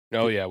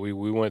 Oh yeah, we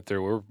went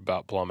through. We're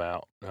about plumb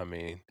out. I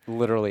mean,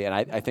 Literally, and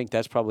I think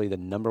that's probably the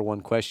number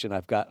one question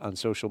I've got on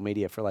social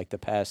media for like the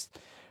past,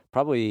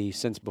 probably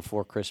since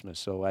before Christmas.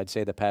 So I'd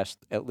say the past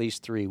at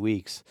least 3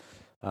 weeks,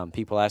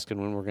 people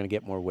asking when we're going to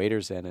get more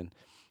waders in, and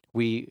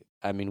we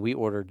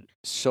ordered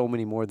so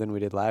many more than we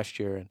did last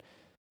year, and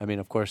I mean,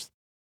 of course,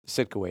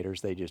 Sitka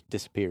waders, they just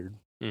disappeared.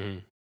 mm-hmm.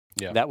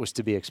 Yeah. That was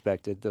to be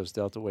expected. Those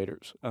Delta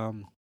waders,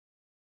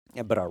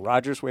 yeah, but our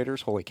Rogers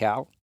waders, holy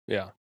cow!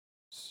 Yeah.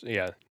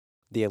 Yeah.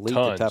 The Elite,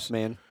 Tons. the Tough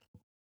Man.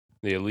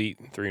 The Elite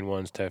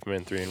 3-in-1s, Tough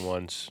Man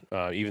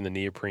 3-in-1s, even the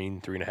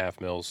Neoprene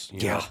 3.5 mils.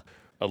 You know,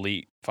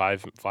 Elite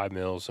 5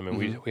 mils. I mean,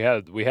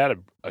 Mhm. we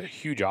had a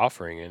huge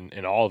offering,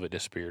 and all of it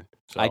disappeared.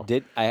 So I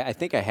did. I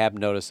think I have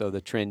noticed though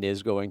the trend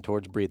is going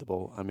towards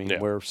breathable. I mean, Yeah.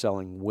 we're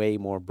selling way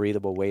more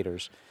breathable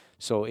waders.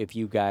 So if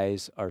you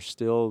guys are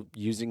still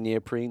using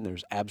neoprene,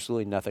 there's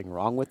absolutely nothing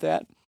wrong with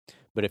that.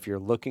 But if you're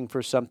looking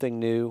for something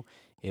new,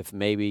 if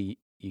maybe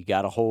you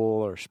got a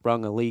hole or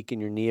sprung a leak in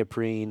your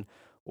neoprene,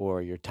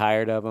 or you're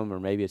tired of them, or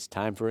maybe it's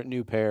time for a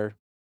new pair,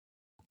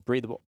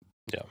 breathable.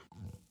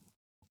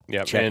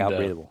 yeah, Check and, out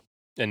breathable.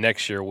 And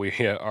next year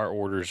our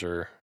orders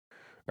are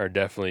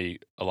definitely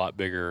a lot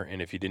bigger.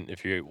 And if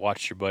you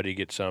watched your buddy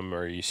get some,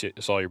 or you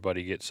saw your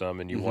buddy get some,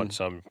 and you want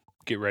some,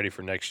 get ready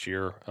for next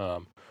year.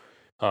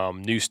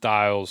 New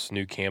styles,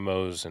 new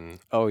camos, and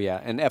Oh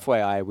yeah, and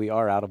FYI, we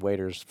are out of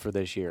waders for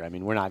this year. I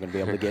mean, we're not going to be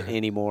able to get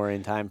any more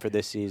in time for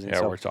this season. yeah,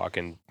 so we're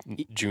talking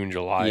June,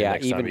 July. yeah,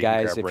 next even time you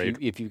guys, can grab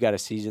if you've got a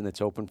season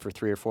that's open for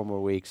 3 or 4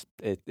 more weeks,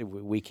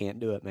 we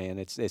can't do it, man.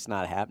 It's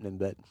not happening.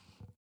 But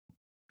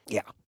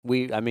yeah,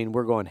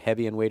 we're going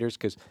heavy in waders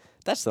because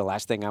that's the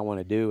last thing I want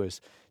to do is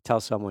tell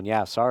someone,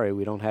 yeah, sorry,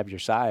 we don't have your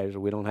size or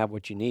we don't have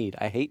what you need.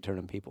 I hate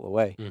turning people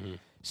away. Mm-hmm.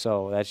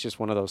 So that's just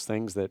one of those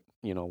things that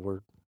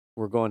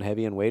we're going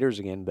heavy in waders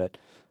again. But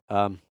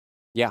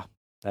yeah,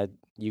 that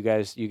you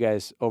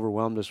guys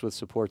overwhelmed us with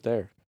support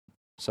there.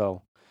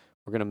 So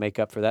we're gonna make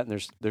up for that.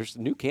 And there's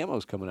new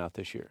camos coming out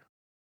this year.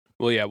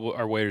 Well, yeah,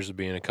 our waders will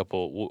be in a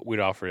couple. We'd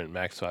offer it in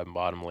Max 5 and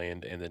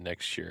Bottomland, and then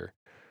next year,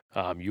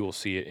 you will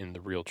see it in the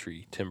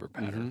Realtree timber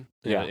pattern.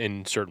 Yeah.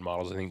 in certain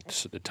models, I think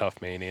the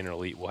Tough Man and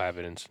Elite will have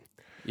it in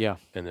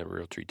the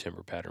Realtree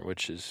timber pattern,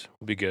 which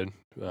will be good.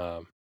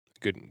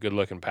 Good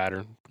looking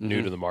pattern,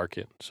 new to the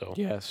market. So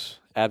yes,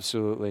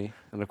 absolutely,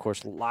 and of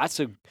course, lots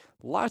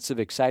of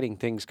exciting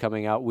things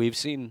coming out. We've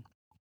seen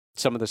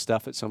some of the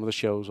stuff at some of the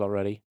shows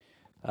already,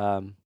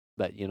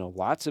 but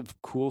lots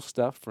of cool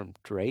stuff from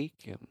Drake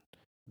and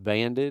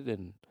Banded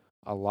and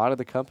a lot of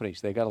the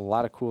companies. They got a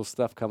lot of cool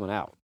stuff coming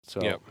out. So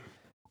Yep.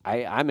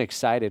 I'm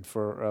excited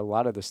for a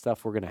lot of the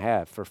stuff we're going to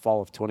have for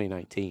fall of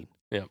 2019.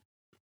 Yep.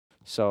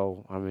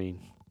 So I mean,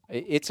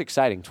 it's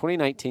exciting.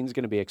 2019 is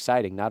going to be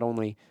exciting, not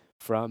only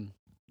from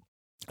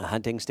a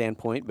hunting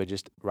standpoint, but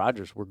just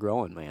Rogers, we're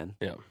growing, man.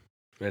 Yeah,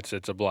 it's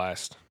a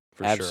blast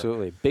for sure.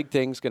 Absolutely. Big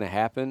things going to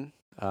happen.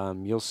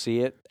 You'll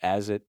see it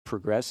as it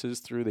progresses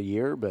through the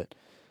year, but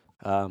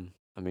I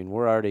mean,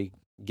 we're already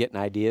getting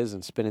ideas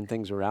and spinning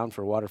things around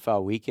for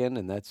Waterfowl Weekend,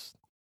 and that's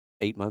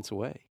 8 months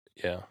away.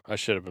 Yeah, I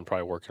should have been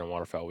probably working on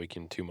Waterfowl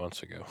Weekend 2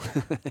 months ago.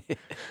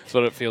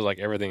 So it feels like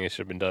everything that should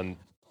have been done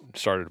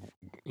started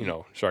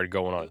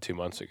going on it 2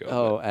 months ago.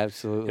 Oh, But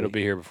absolutely. it'll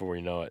be here before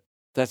we know it.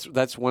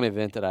 That's one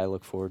event that I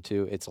look forward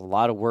to. It's a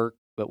lot of work,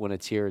 but when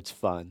it's here, it's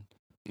fun.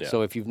 Yeah.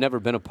 So if you've never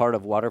been a part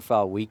of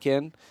Waterfowl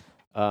Weekend,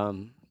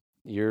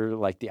 you're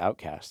like the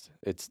outcast.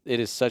 It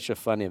is such a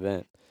fun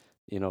event.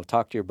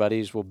 Talk to your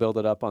buddies. We'll build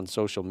it up on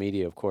social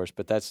media, of course.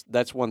 But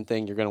that's one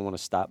thing you're going to want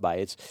to stop by.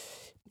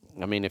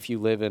 If you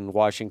live in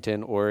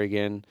Washington,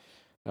 Oregon,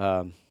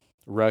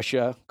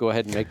 Russia, go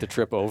ahead and make the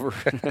trip over.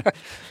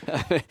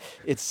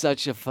 It's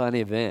such a fun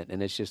event,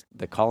 and it's just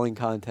the calling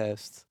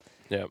contests.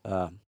 Yeah.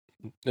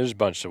 There's a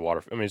bunch of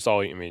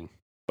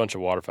bunch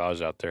of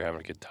waterfowlers out there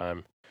having a good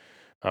time.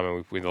 I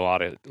mean, we've a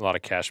lot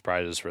of cash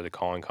prizes for the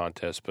calling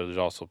contest, but there's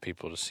also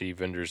people to see,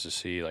 vendors to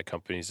see, like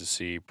companies to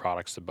see,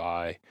 products to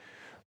buy.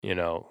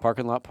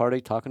 Parking lot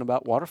party talking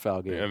about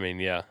waterfowl game. I mean,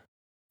 yeah.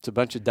 It's a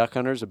bunch of duck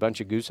hunters, a bunch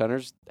of goose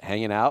hunters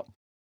hanging out,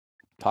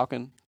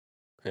 talking.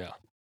 Yeah.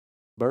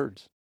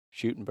 Birds,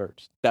 shooting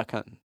birds, duck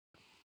hunting.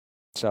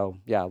 So,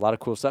 yeah, a lot of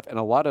cool stuff. And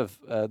a lot of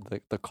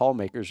the call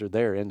makers are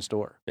there in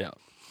store. Yeah.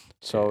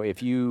 So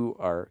if you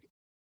are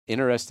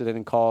interested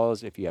in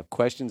calls, if you have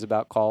questions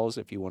about calls,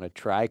 if you want to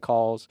try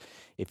calls,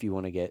 if you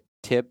want to get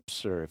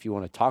tips, or if you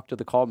want to talk to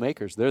the call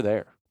makers, they're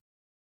there.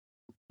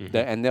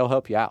 And they'll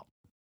help you out.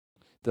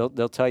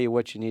 They'll tell you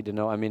what you need to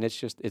know. I mean,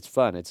 it's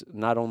fun. It's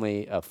not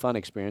only a fun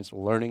experience,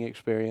 learning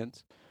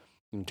experience.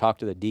 You can talk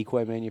to the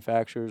decoy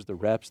manufacturers, the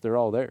reps, they're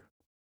all there.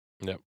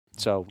 Yep.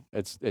 So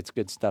it's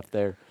good stuff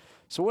there.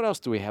 So what else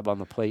do we have on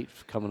the plate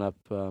coming up?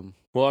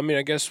 Well, I mean,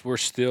 I guess we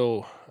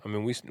still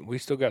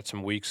got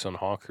some weeks on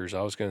honkers.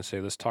 I was going to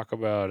say, let's talk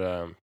about,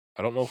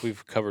 I don't know if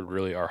we've covered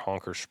really our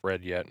honker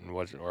spread yet and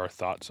what our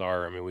thoughts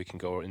are. I mean, we can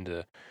go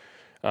into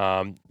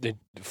the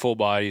full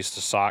bodies,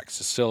 the socks,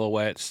 the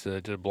silhouettes,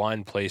 the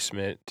blind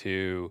placement,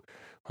 to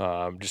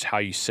just how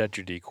you set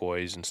your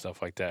decoys and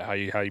stuff like that. How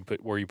you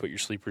where you put your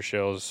sleeper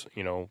shells,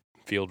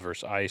 field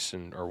versus ice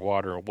or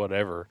water or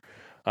whatever.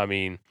 I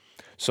mean,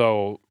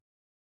 so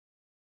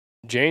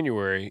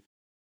January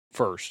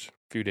 1st, a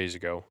few days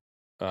ago,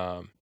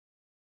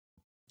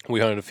 we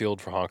hunted a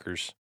field for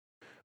honkers.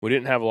 We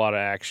didn't have a lot of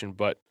action,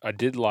 but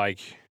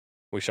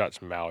we shot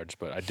some mallards,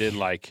 but I did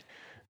like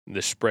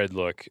the spread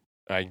look.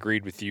 I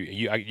agreed with you.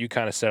 You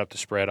kind of set up the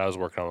spread. I was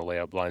working on the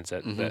layout blinds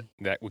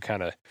that we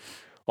kind of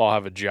all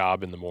have a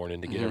job in the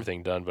morning to get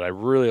everything done. But I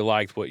really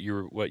liked what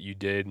you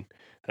did, and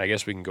I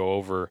guess we can go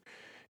over.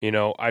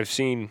 I've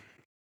seen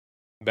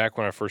back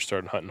when I first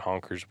started hunting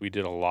honkers, we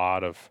did a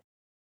lot of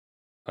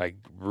like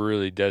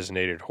really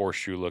designated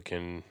horseshoe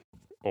looking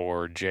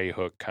or J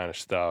hook kind of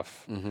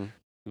stuff.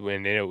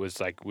 When it was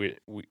like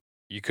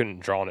you couldn't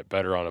draw on it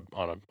better on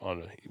a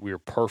we were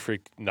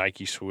perfect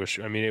Nike swoosh.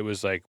 I mean, it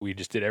was like we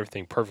just did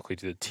everything perfectly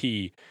to the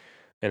T,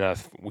 and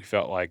we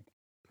felt like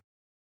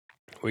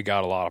we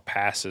got a lot of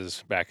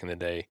passes back in the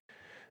day.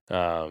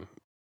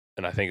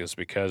 And I think it was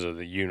because of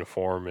the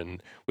uniform,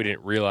 and we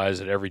didn't realize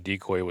that every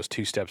decoy was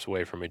 2 steps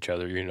away from each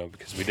other,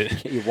 because we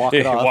didn't. You walk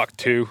it off. Walk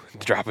 2,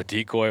 drop a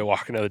decoy,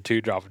 walk another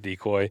 2, drop a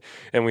decoy.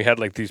 And we had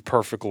like these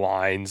perfect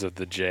lines of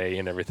the J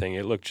and everything.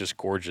 It looked just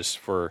gorgeous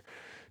for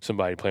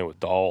somebody playing with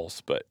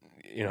dolls, but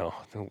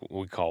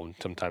we call them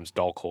sometimes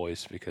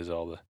dollcoys because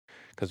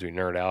we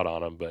nerd out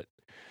on them. But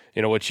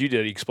what you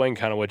did, you explained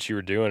kind of what you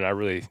were doing. I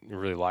really,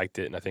 really liked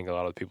it, and I think a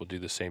lot of people do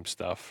the same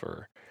stuff.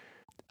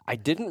 I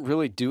didn't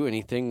really do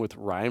anything with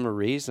rhyme or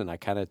reason. I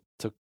kind of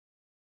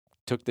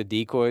took the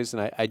decoys,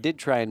 and I did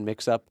try and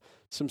mix up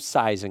some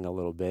sizing a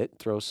little bit,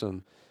 throw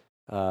some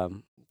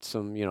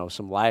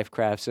live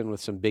crafts in with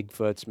some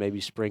Bigfoots,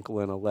 maybe sprinkle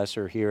in a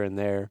lesser here and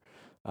there.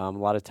 A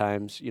lot of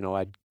times,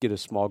 I'd get a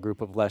small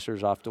group of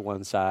lessers off to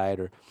one side,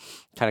 or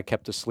kind of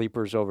kept the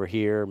sleepers over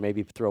here,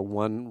 maybe throw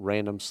one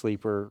random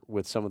sleeper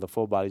with some of the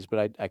full bodies.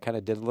 But I kind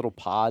of did little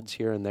pods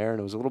here and there, and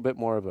it was a little bit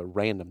more of a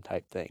random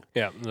type thing.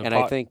 Yeah.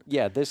 I think,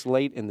 this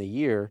late in the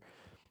year,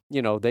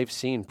 they've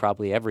seen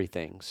probably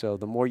everything. So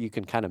the more you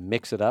can kind of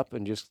mix it up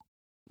and just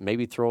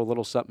maybe throw a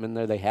little something in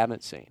there they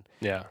haven't seen.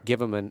 Yeah. Give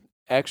them an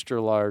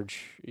extra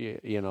large,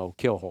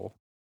 kill hole.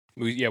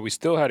 We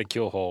still had a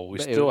kill hole. We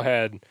still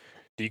had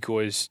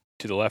decoys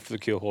to the left of the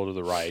kill hole, to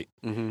the right.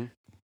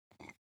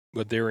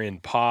 But they were in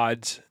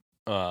pods,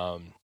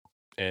 and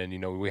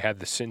we had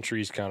the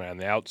sentries kind of on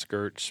the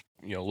outskirts,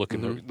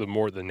 looking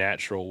the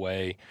natural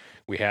way.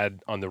 We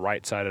had on the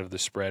right side of the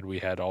spread, we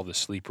had all the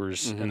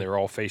sleepers, and they were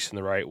all facing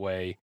the right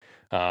way,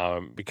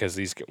 because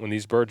when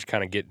these birds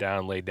kind of get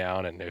down, lay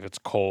down, and if it's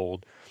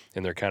cold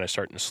and they're kind of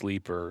starting to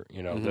sleep, or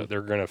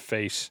they're going to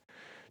face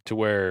to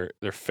where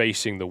they're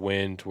facing the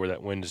wind, to where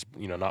that wind is,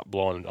 not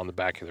blowing on the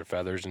back of their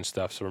feathers and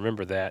stuff. So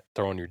remember that,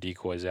 throwing your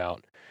decoys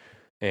out.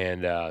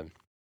 And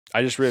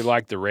I just really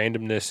liked the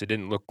randomness. It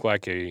didn't look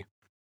like a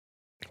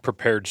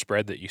prepared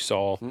spread that you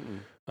saw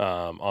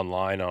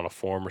online on a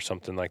form or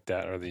something like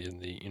that, or the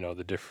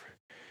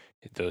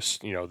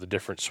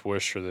different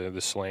swoosh or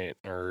the slant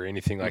or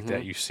anything like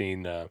that you've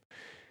seen.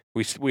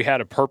 We had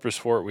a purpose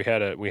for it. We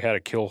had a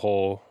kill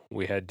hole.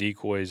 We had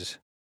decoys.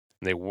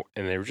 And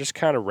they were just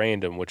kind of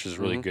random, which is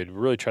really good. We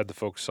really tried to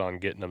focus on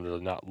getting them to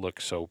not look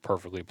so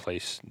perfectly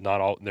placed.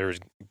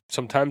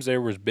 Sometimes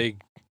there was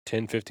big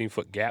 10,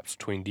 15-foot gaps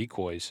between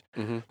decoys,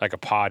 like a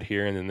pod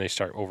here, and then they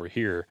start over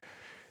here.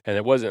 And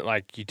it wasn't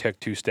like you took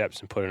 2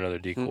 steps and put another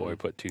decoy,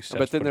 put 2 steps.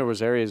 But then there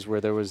was areas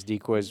where there was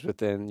decoys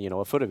within,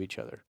 a foot of each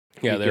other.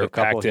 Yeah, they were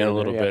packed in a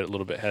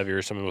little bit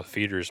heavier. Some of the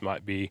feeders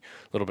might be a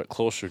little bit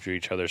closer to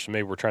each other. So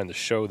maybe we're trying to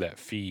show that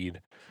feed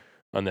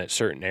on that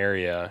certain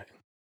area.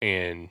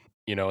 And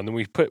and then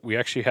we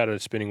actually had a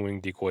spinning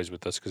wing decoys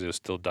with us because it was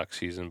still duck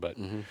season. But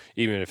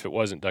even if it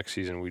wasn't duck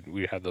season,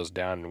 we had those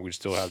down, and we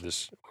still have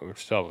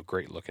a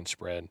great looking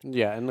spread.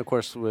 Yeah, and of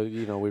course,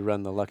 we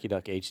run the Lucky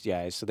Duck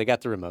HDIs, so they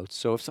got the remotes.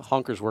 So if the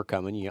honkers were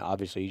coming,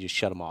 obviously you just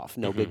shut them off,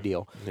 no big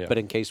deal. Yeah. But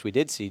in case we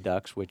did see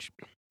ducks, which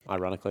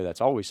ironically that's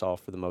all we saw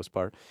for the most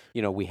part,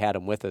 we had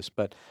them with us.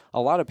 But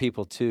a lot of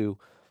people too,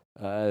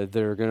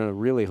 they're going to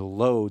really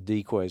load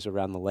decoys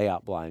around the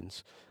layout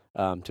blinds.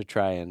 To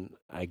try and,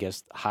 I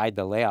guess, hide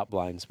the layout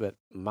blinds. But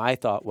my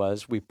thought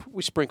was we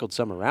sprinkled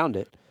some around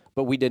it,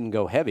 but we didn't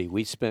go heavy.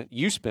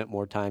 You spent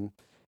more time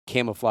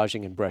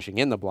camouflaging and brushing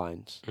in the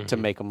blinds to Mhm.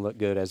 make them look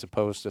good, as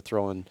opposed to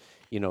throwing,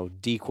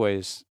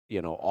 decoys,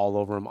 all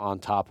over them, on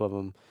top of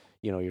them.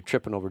 You're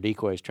tripping over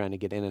decoys trying to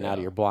get in and out of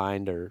Yeah. your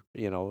blind, or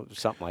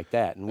something like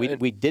that. And we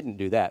And- we didn't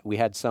do that. We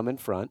had some in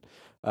front,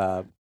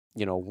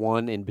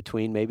 one in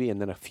between maybe, and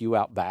then a few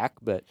out back.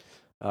 But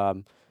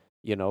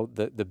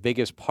the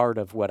biggest part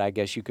of what I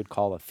guess you could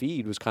call a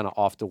feed was kind of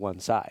off to one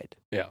side.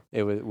 Yeah.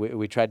 It was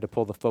we tried to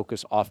pull the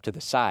focus off to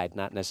the side,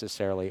 not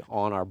necessarily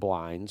on our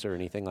blinds or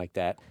anything like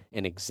that.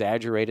 An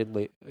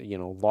exaggeratedly,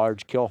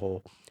 large kill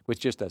hole with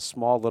just a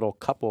small little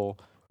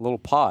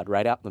pod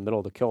right out in the middle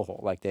of the kill hole,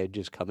 like they had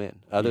just come in.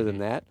 Other than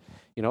that,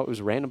 it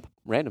was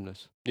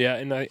randomness. Yeah,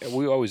 and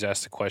we always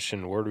ask the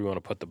question, where do we want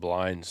to put the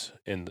blinds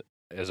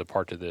as a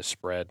part of this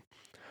spread?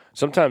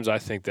 Sometimes I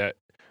think that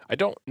I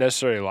don't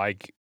necessarily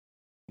like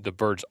the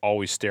birds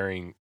always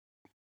staring.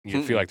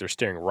 You feel like they're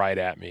staring right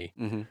at me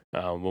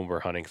when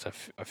we're hunting.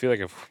 Cause I feel like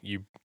if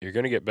you're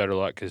going to get better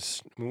luck,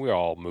 because we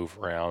all move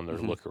around or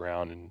look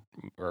around,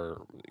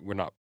 or we're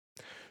a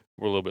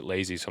little bit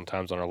lazy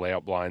sometimes on our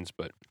layout blinds.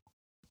 But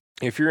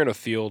if you're in a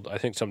field, I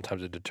think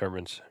sometimes it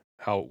determines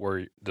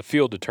the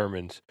field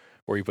determines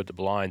where you put the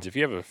blinds. If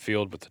you have a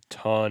field with a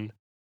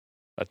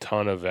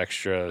ton of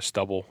extra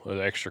stubble,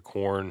 extra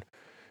corn,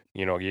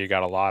 you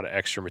got a lot of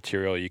extra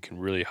material, you can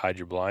really hide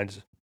your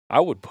blinds. I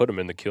would put them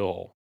in the kill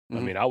hole. I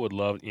mean, I would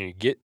love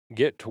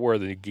get to where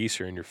the geese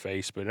are in your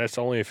face, but that's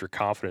only if you're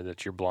confident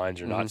that your blinds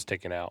are not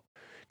sticking out,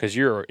 because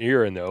you're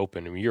in the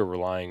open and you're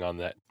relying on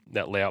that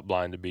layout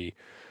blind to be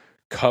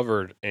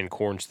covered in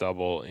corn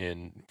stubble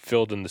and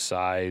filled in the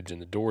sides,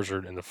 and the doors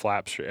and the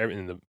flaps are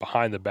everything.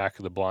 Behind the back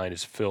of the blind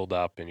is filled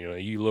up, and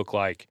you look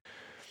like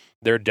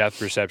their depth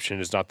perception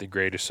is not the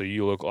greatest, so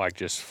you look like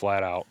just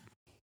flat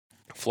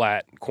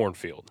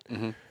cornfield.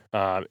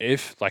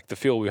 If like the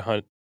field we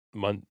hunt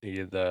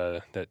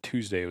that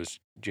Tuesday was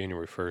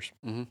January 1st,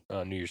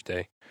 New Year's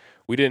Day.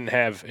 We didn't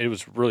have, it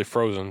was really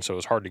frozen, so it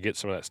was hard to get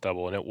some of that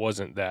stubble, and it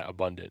wasn't that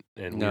abundant,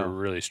 and we were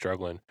really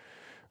struggling.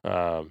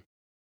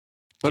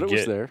 But it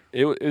was there.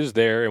 It was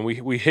there, and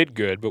we hid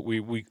good, but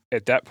we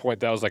at that point,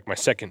 that was like my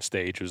second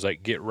stage, was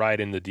like get right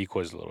in the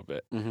decoys a little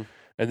bit. And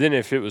then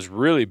if it was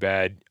really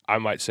bad, I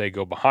might say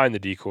go behind the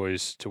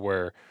decoys to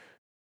where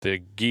the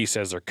geese,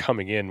 as they're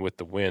coming in with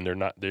the wind,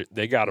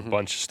 they got a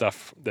bunch of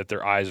stuff that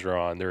their eyes are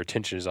on, their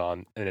attention is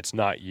on, and it's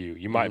not you.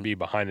 You might be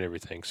behind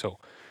everything. So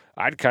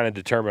I'd kind of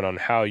determine on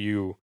how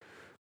you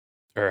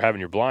are having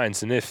your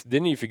blinds. And if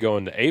you go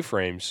into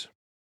A-frames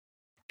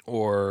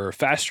or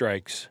fast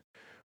strikes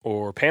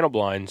or panel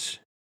blinds,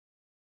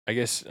 I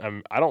guess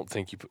I don't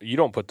think you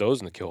don't put those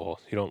in the kill hole.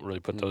 You don't really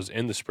put those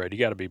in the spread. You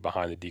got to be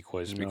behind the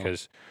decoys,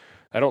 because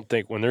I don't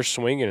think when they're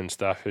swinging and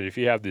stuff, if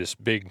you have this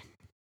big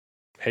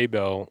hay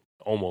bale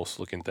almost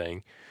looking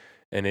thing,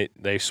 and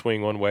they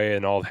swing one way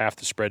and all half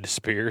the spread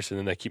disappears, and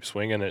then they keep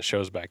swinging and it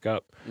shows back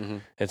up,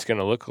 it's going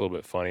to look a little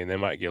bit funny, and they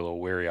might get a little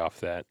weary off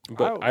that.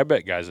 But I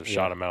bet guys have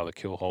shot them out of the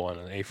kill hole on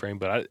an A-frame,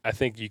 but I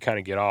think you kind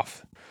of get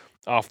off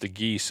the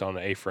geese on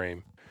the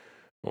A-frame,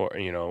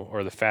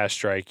 or the fast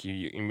strike.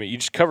 You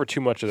just cover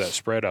too much of that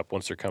spread up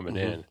once they're coming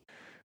in.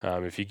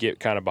 If you get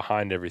kind of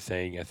behind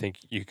everything, I think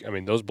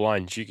those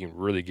blinds you can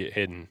really get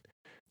hidden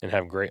and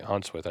have great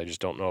hunts with. I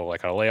just don't know,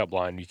 like on a layout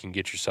blind, you can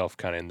get yourself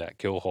kind of in that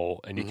kill hole,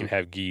 and you can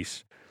have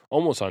geese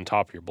almost on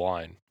top of your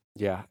blind.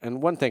 Yeah,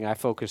 and one thing I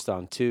focused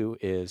on too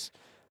is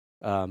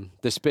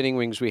the spinning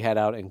wings we had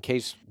out in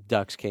case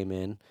ducks came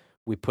in.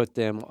 We put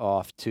them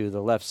off to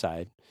the left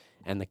side,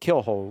 and the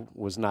kill hole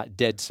was not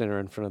dead center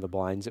in front of the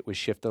blinds. It was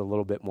shifted a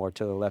little bit more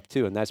to the left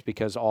too, and that's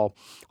because all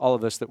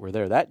of us that were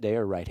there that day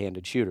are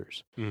right-handed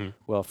shooters.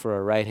 Well, for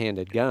a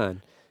right-handed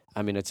gun,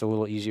 it's a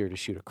little easier to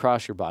shoot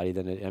across your body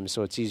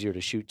so it's easier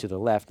to shoot to the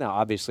left. Now,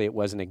 obviously, it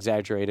wasn't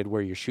exaggerated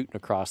where you're shooting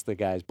across the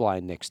guy's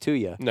blind next to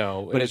you.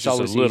 No, but it's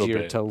always a little easier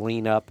bit to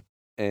lean up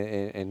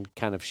and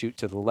kind of shoot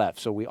to the left.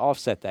 So we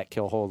offset that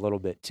kill hole a little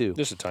bit too.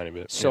 Just a tiny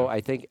bit. So yeah.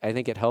 I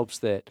think it helps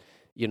that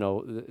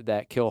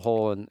that kill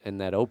hole and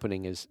that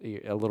opening is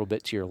a little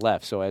bit to your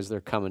left. So as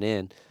they're coming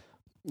in,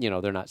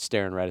 they're not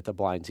staring right at the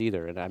blinds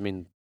either.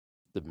 And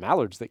the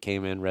mallards that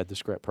came in read the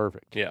script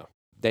perfect. Yeah.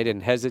 They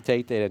didn't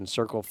hesitate. They didn't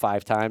circle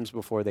 5 times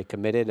before they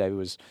committed. There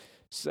was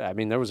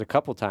a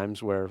couple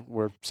times where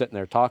we're sitting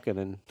there talking,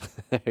 and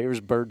here's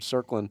birds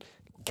circling,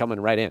 coming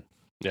right in.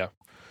 Yeah.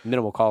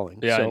 Minimal calling.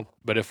 Yeah.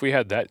 But if we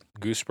had that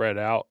goose spread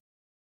out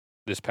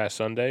this past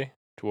Sunday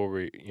to where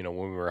we, when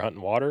we were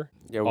hunting water,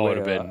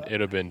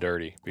 it'd have been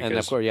dirty. Because, and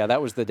of course,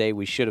 that was the day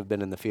we should have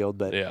been in the field,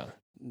 but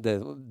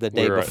the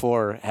day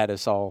before had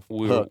us all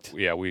hooked.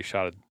 We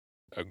shot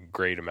a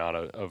great amount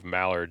of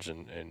mallards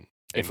and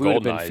if we would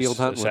have been Golden field Eyes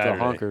hunting with our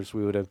Saturday. honkers,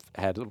 we would have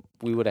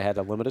had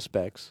a limit of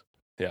specs.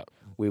 Yeah.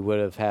 We would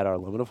have had our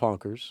limit of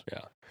honkers.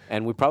 Yeah.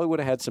 And we probably would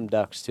have had some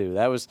ducks too.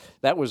 That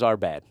was our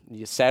bad.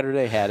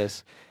 Saturday had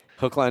us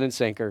hook, line, and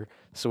sinker.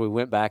 So we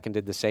went back and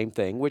did the same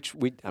thing, which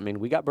we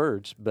got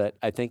birds, but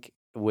I think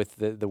with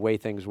the way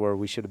things were,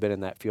 we should have been in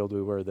that field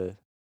we were the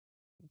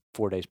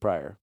 4 days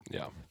prior.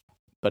 Yeah.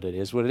 But it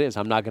is what it is.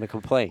 I'm not going to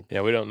complain.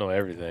 Yeah, we don't know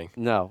everything.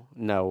 No,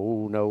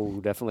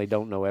 definitely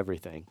don't know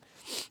everything.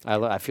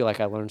 I feel like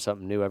I learn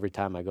something new every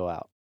time I go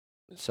out.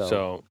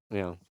 So you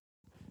know,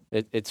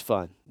 it's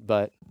fun.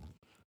 But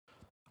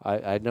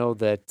I know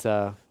that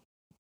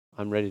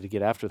I'm ready to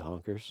get after the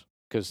honkers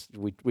because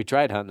we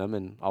tried hunting them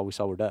and all we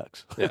saw were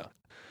ducks. Yeah.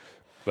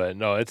 But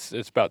no, it's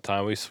about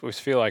time. We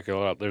feel like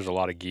there's a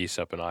lot of geese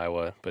up in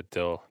Iowa, but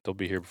they'll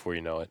be here before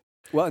you know it.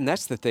 Well, and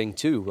that's the thing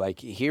too. Like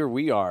here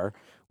we are.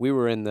 We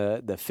were in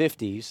the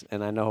 50s,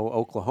 and I know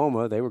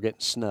Oklahoma, they were getting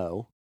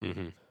snow,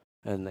 and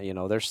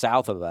they're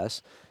south of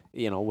us.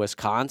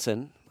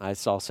 Wisconsin, I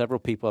saw several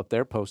people up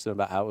there posting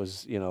about how it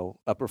was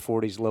upper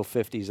 40s, low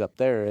 50s up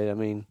there. I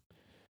mean,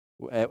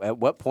 at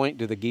what point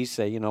do the geese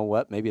say, you know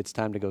what, maybe it's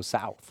time to go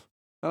south?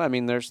 Well, I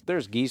mean,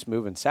 there's geese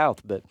moving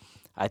south, but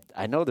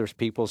I know there's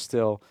people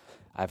still.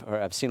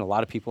 I've seen a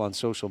lot of people on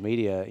social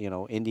media,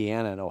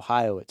 Indiana and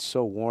Ohio, it's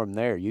so warm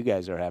there. You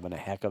guys are having a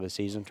heck of a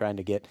season trying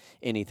to get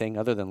anything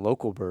other than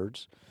local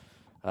birds.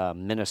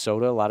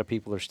 Minnesota, a lot of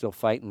people are still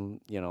fighting,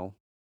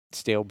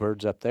 stale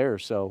birds up there.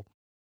 So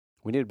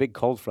we need a big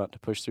cold front to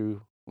push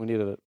through. We need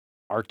an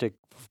Arctic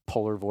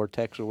polar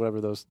vortex or whatever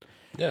those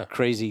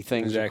crazy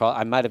things are called.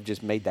 I might have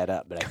just made that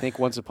up, but I think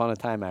once upon a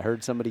time I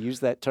heard somebody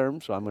use that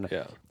term, so I'm going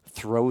to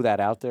throw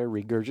that out there,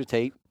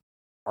 regurgitate.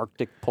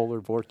 Arctic polar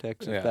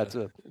vortex. If that's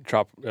a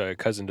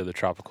cousin to the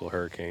tropical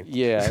hurricane.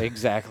 Yeah,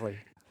 exactly.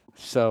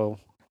 So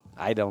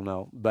I don't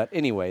know, but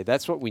anyway,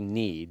 that's what we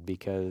need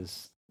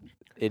because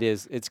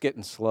it's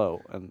getting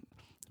slow, and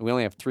we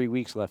only have 3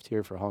 weeks left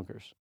here for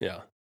honkers. Yeah,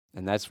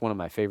 and that's one of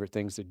my favorite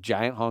things. The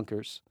giant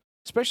honkers,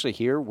 especially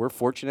here, we're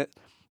fortunate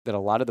that a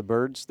lot of the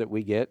birds that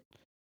we get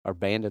are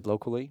banded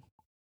locally.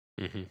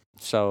 Mm-hmm.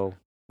 So,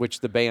 which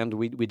the band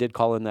we did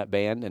call in that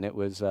band, and it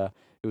was a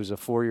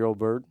 4-year-old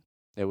bird.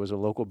 It was a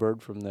local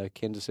bird from the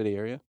Kansas City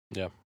area.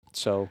 Yeah.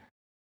 So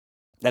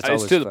that's it's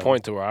always to the fun.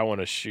 point to where I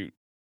want to shoot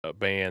a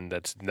band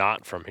that's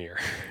not from here.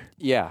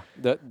 Yeah.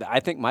 I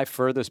think my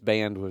furthest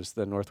band was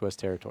the Northwest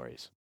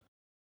Territories.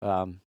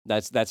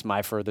 That's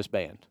my furthest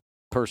band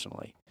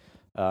personally.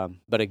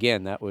 But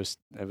again, it was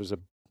a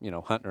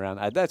hunting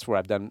around. That's where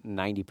I've done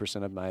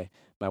 90% of my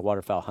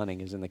waterfowl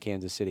hunting is in the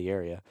Kansas City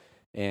area,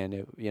 and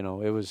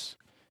it was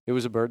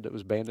a bird that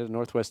was banded in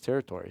Northwest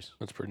Territories.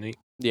 That's pretty neat.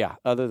 Yeah.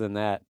 Other than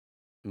that,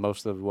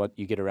 most of what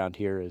you get around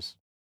here is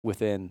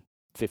within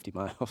 50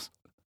 miles.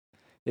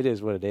 It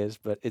is what it is,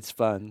 but it's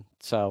fun.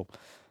 So,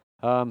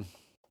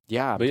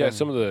 yeah. But yeah,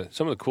 some of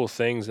the cool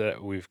things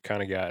that we've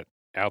kind of got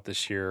out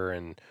this year,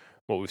 and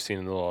what we've seen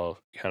in the little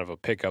kind of a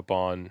pickup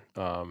on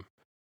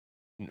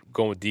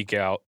going with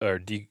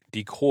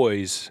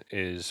decoys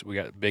is we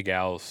got Big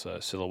Al's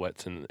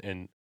silhouettes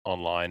and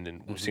online,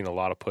 and we've seen a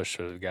lot of push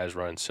for the guys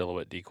running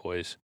silhouette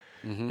decoys.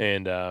 Mm-hmm.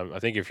 And I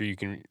think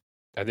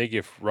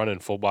if running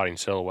full body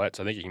silhouettes,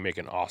 I think you can make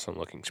an awesome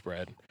looking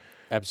spread.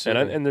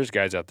 Absolutely. And there's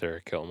guys out there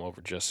that kill them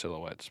over just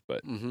silhouettes,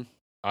 but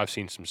I've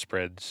seen some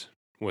spreads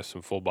with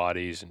some full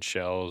bodies and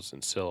shells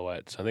and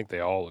silhouettes. I think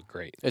they all look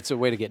great. It's a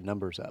way to get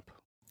numbers up.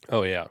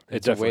 Oh yeah,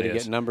 it's a way to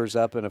get numbers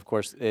up, and of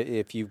course,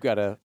 if you've got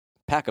to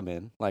pack them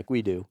in like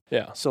we do,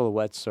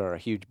 silhouettes are a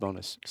huge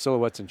bonus.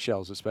 Silhouettes and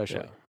shells, especially.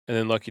 Yeah. And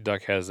then Lucky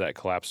Duck has that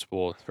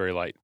collapsible, very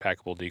light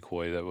packable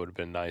decoy that would have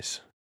been nice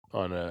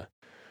on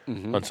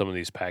some of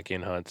these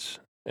pack-in hunts.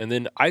 And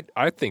then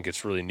I think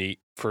it's really neat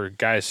for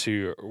guys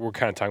who we're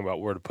kind of talking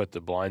about where to put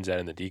the blinds at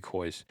in the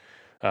decoys.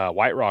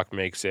 White Rock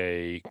makes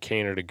a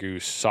Canada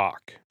Goose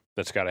sock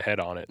that's got a head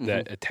on it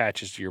that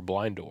attaches to your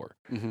blind door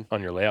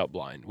on your layout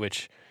blind,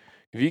 which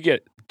if you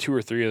get 2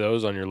 or 3 of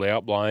those on your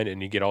layout blind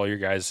and you get all your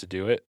guys to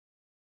do it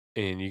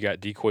and you got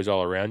decoys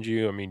all around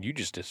you, I mean, you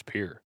just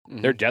disappear.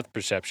 Their depth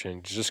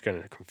perception is just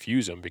going to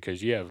confuse them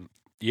because you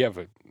have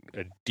a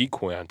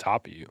decoy on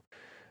top of you.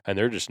 And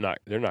they're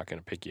not going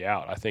to pick you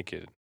out. I think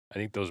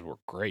those were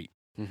great.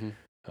 And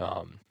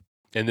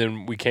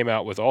then we came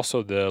out with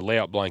also the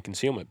layout blind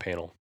concealment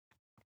panel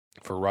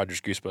for Rogers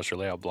Goosebuster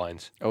layout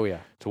blinds. Oh yeah,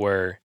 to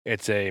where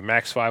it's a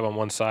Max 5 on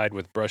one side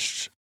with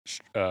brush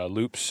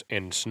loops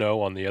and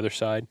snow on the other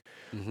side,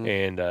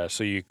 and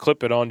so you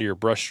clip it onto your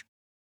brush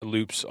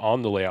loops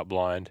on the layout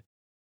blind,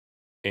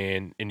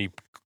 and you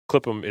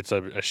clip them. It's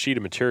a sheet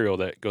of material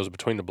that goes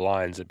between the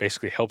blinds. It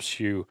basically helps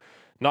you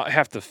not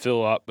have to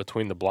fill up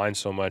between the blinds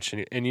so much.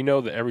 And you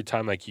know that every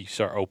time like you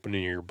start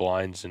opening your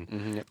blinds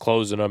and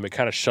closing them, it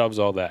kind of shoves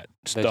all that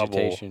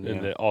stubble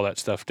and all that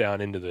stuff down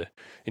into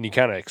and you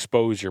kind of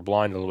expose your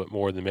blind a little bit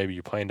more than maybe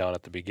you planned on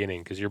at the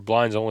beginning, because your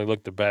blinds only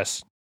look the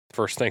best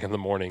first thing in the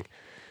morning.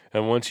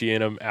 And once you in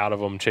them, out of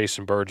them,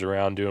 chasing birds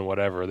around, doing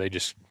whatever, they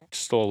just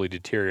slowly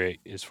deteriorate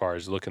as far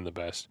as looking the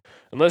best,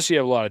 unless you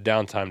have a lot of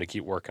downtime to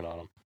keep working on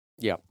them.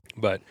 Yeah.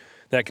 But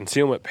that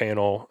concealment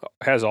panel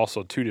has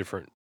also 2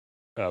 different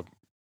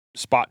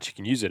spots you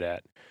can use it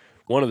at.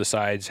 One of the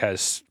sides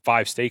has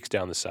 5 stakes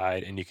down the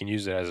side, and you can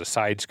use it as a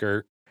side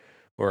skirt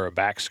or a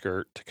back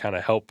skirt to kind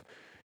of help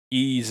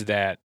ease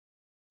that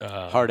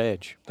hard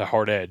edge. The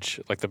hard edge,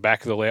 like the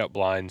back of the layout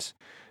blinds.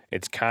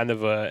 It's kind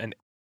of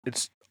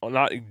it's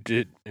not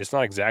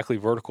exactly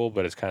vertical,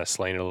 but it's kind of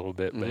slanted a little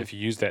bit. But if you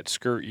use that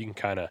skirt, you can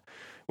kind of,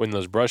 when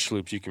those brush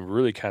loops, you can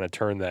really kind of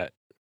turn that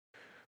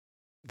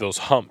those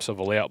humps of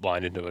a layout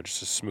blind into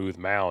just a smooth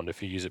mound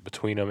if you use it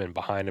between them and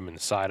behind them and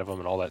the side of them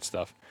and all that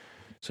stuff.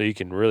 So you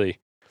can really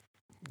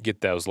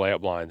get those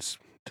layout blinds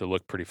to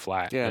look pretty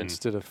flat. Yeah, and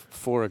instead of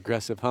 4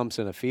 aggressive humps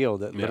in a field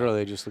that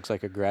literally just looks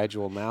like a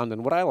gradual mound.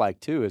 And what I like,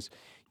 too, is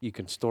you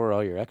can store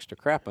all your extra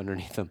crap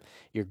underneath them.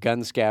 Your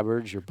gun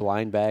scabbards, your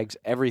blind bags,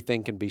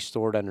 everything can be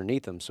stored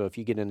underneath them. So if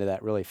you get into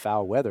that really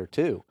foul weather,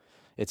 too,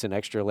 it's an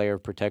extra layer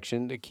of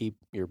protection to keep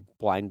your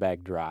blind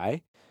bag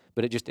dry,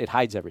 but it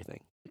hides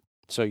everything.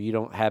 So you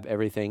don't have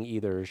everything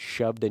either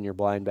shoved in your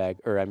blind bag,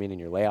 in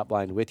your layout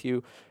blind with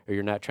you, or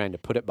you're not trying to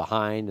put it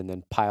behind and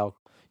then pile,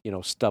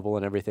 stubble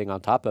and everything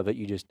on top of it.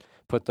 You just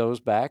put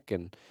those back,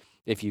 and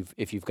if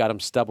you've got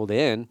them stubbled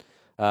in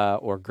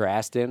or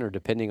grassed in, or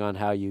depending on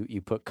how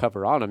you put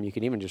cover on them, you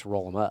can even just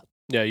roll them up.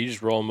 Yeah, you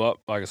just roll them up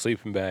like a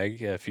sleeping bag.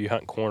 Yeah, if you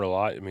hunt corn a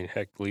lot,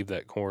 heck, leave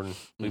that corn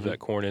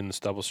in the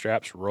stubble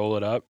straps, roll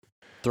it up,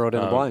 throw it in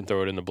the blind.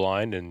 Throw it in the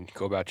blind, and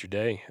go about your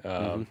day.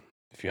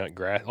 If you hunt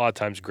grass, a lot of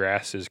times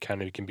grass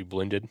can be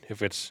blended.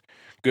 If it's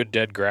good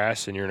dead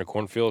grass and you're in a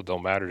cornfield, it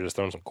don't matter. Just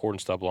throw some corn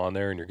stubble on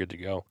there, and you're good to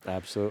go.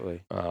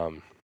 Absolutely.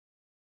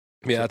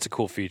 Yeah, that's a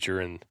cool feature,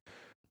 and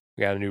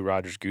we got a new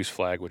Rogers Goose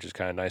Flag, which is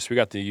kind of nice. We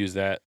got to use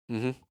that.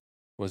 Mm-hmm.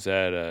 Was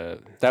that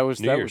that was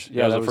New Year's?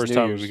 Yeah, that was the first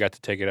time Year's. we got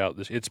to take it out.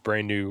 It's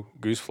brand new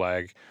Goose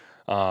Flag.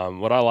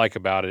 What I like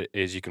about it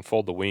is you can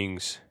fold the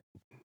wings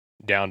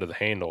down to the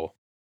handle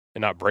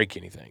and not break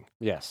anything.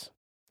 Yes.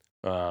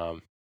 I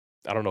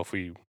don't know if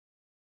we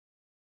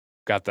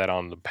got that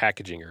on the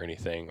packaging or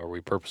anything, or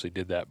we purposely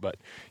did that, but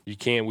you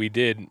can. We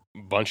did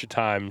a bunch of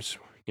times.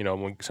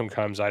 When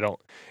sometimes I don't.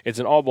 It's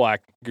an all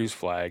black Goose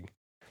Flag,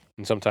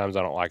 and sometimes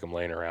I don't like them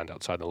laying around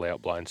outside the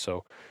layout blind.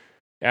 So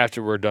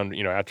after we're done,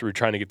 after we're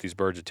trying to get these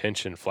birds'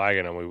 attention,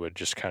 flagging them, we would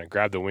just kind of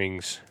grab the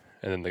wings,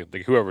 and then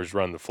whoever's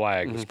run the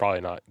flag was probably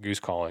not goose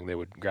calling. They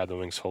would grab the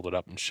wings, hold it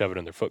up, and shove it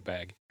in their foot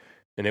bag,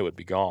 and it would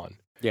be gone.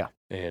 Yeah,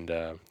 and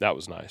that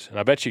was nice. And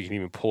I bet you can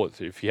even pull it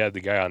through if you had the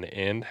guy on the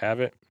end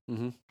have it.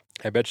 Mm-hmm.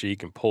 I bet you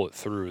can pull it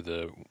through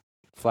the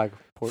flag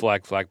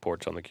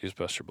ports on the Goose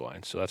Buster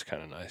blind. So that's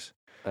kind of nice.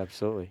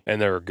 Absolutely.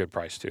 And they're a good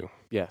price too.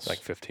 Yes. Like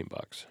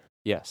 $15.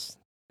 Yes.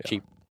 Yeah.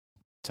 Cheap.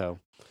 So,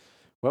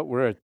 well,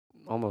 we're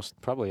almost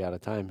probably out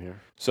of time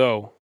here.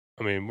 So,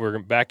 we're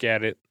back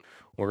at it.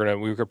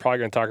 We're probably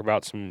gonna talk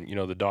about some,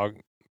 the dog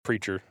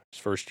preacher's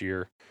first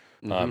year.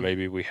 Mm-hmm.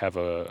 Maybe we have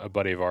a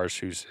buddy of ours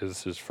who's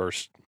his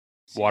first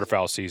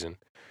waterfowl season.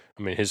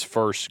 His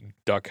first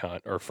duck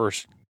hunt or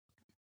first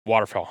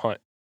waterfowl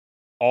hunt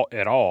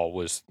at all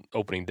was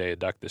opening day of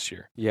duck this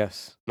year.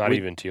 Yes. Not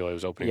even teal. It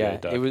was opening day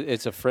of duck.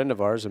 It's a friend of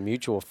ours, a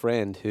mutual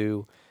friend,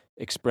 who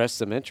expressed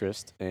some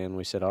interest, and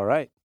we said, all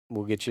right,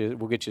 we'll get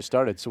you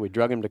started. So we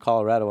drug him to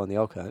Colorado on the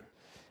elk hunt.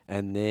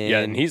 And then,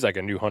 yeah, and he's like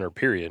a new hunter,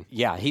 period.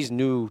 Yeah, he's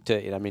new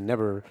to,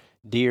 never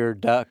deer,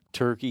 duck,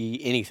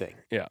 turkey, anything.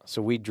 Yeah.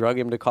 So we drug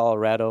him to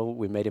Colorado.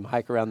 We made him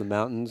hike around the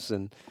mountains,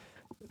 and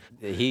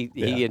he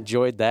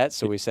enjoyed that.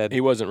 So we said, he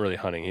wasn't really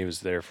hunting. He was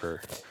there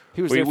for.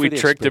 We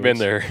tricked him in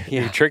there.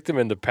 Yeah. We tricked him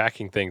into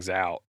packing things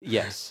out.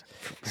 Yes.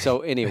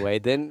 So anyway,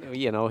 then,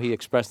 he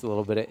expressed a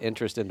little bit of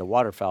interest into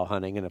waterfowl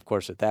hunting. And, of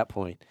course, at that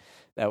point,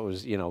 that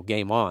was,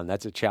 game on.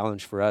 That's a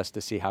challenge for us to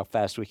see how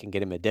fast we can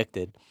get him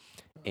addicted.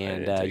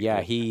 And,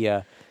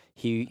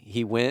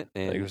 he went.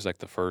 And I think it was like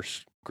the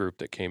first group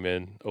that came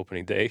in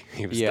opening day.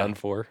 He was done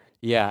for.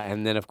 Yeah,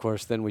 and then, of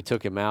course, we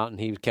took him out, and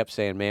he kept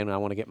saying, man, I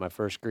want to get my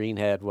first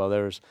greenhead. Well,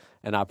 there was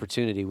an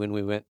opportunity when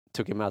we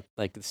took him out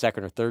like the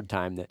second or third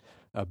time that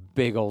a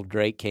big old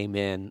drake came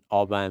in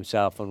all by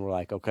himself, and we're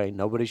like, okay,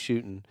 nobody's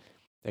shooting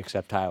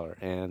except Tyler.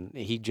 And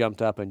he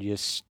jumped up and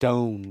just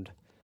stoned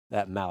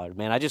that mallard.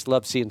 Man, I just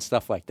love seeing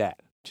stuff like that,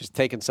 just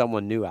taking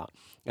someone new out.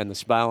 And the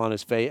smile on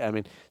his face.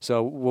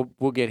 So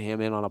we'll get him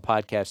in on a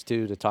podcast,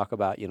 too, to talk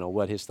about,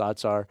 what his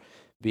thoughts are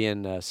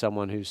being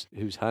someone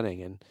who's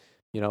hunting. And,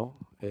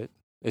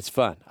 it's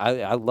fun.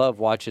 I love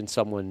watching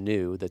someone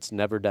new that's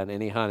never done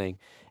any hunting,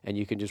 and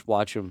you can just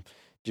watch them.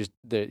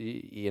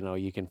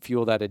 You can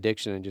fuel that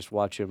addiction and just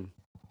watch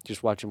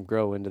them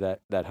grow into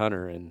that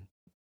hunter and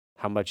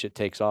how much it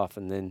takes off,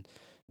 and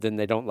then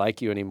they don't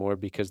like you anymore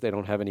because they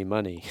don't have any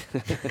money.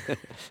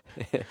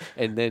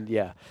 And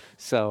then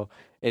so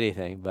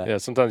anything, but yeah,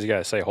 sometimes you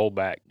gotta say hold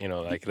back.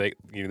 Like they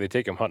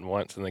take them hunting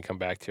once and they come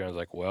back to you and it's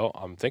like, well,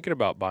 I'm thinking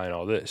about buying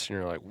all this, and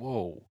you're like,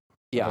 whoa.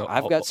 Yeah,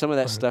 I've got some of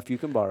that stuff you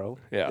can borrow.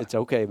 Yeah, it's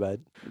okay, bud.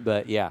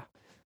 But yeah.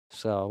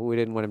 So we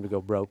didn't want him to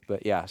go broke,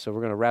 but yeah. So we're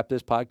going to wrap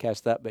this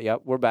podcast up. But yeah,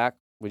 we're back.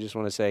 We just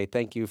want to say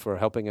thank you for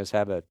helping us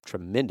have a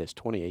tremendous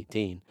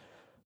 2018.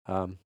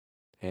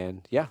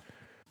 And yeah.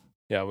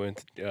 Yeah, we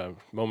went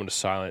moment of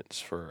silence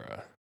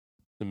for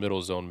the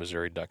Middle Zone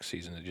Missouri duck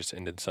season. It just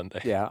ended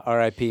Sunday. Yeah,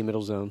 RIP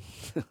Middle Zone.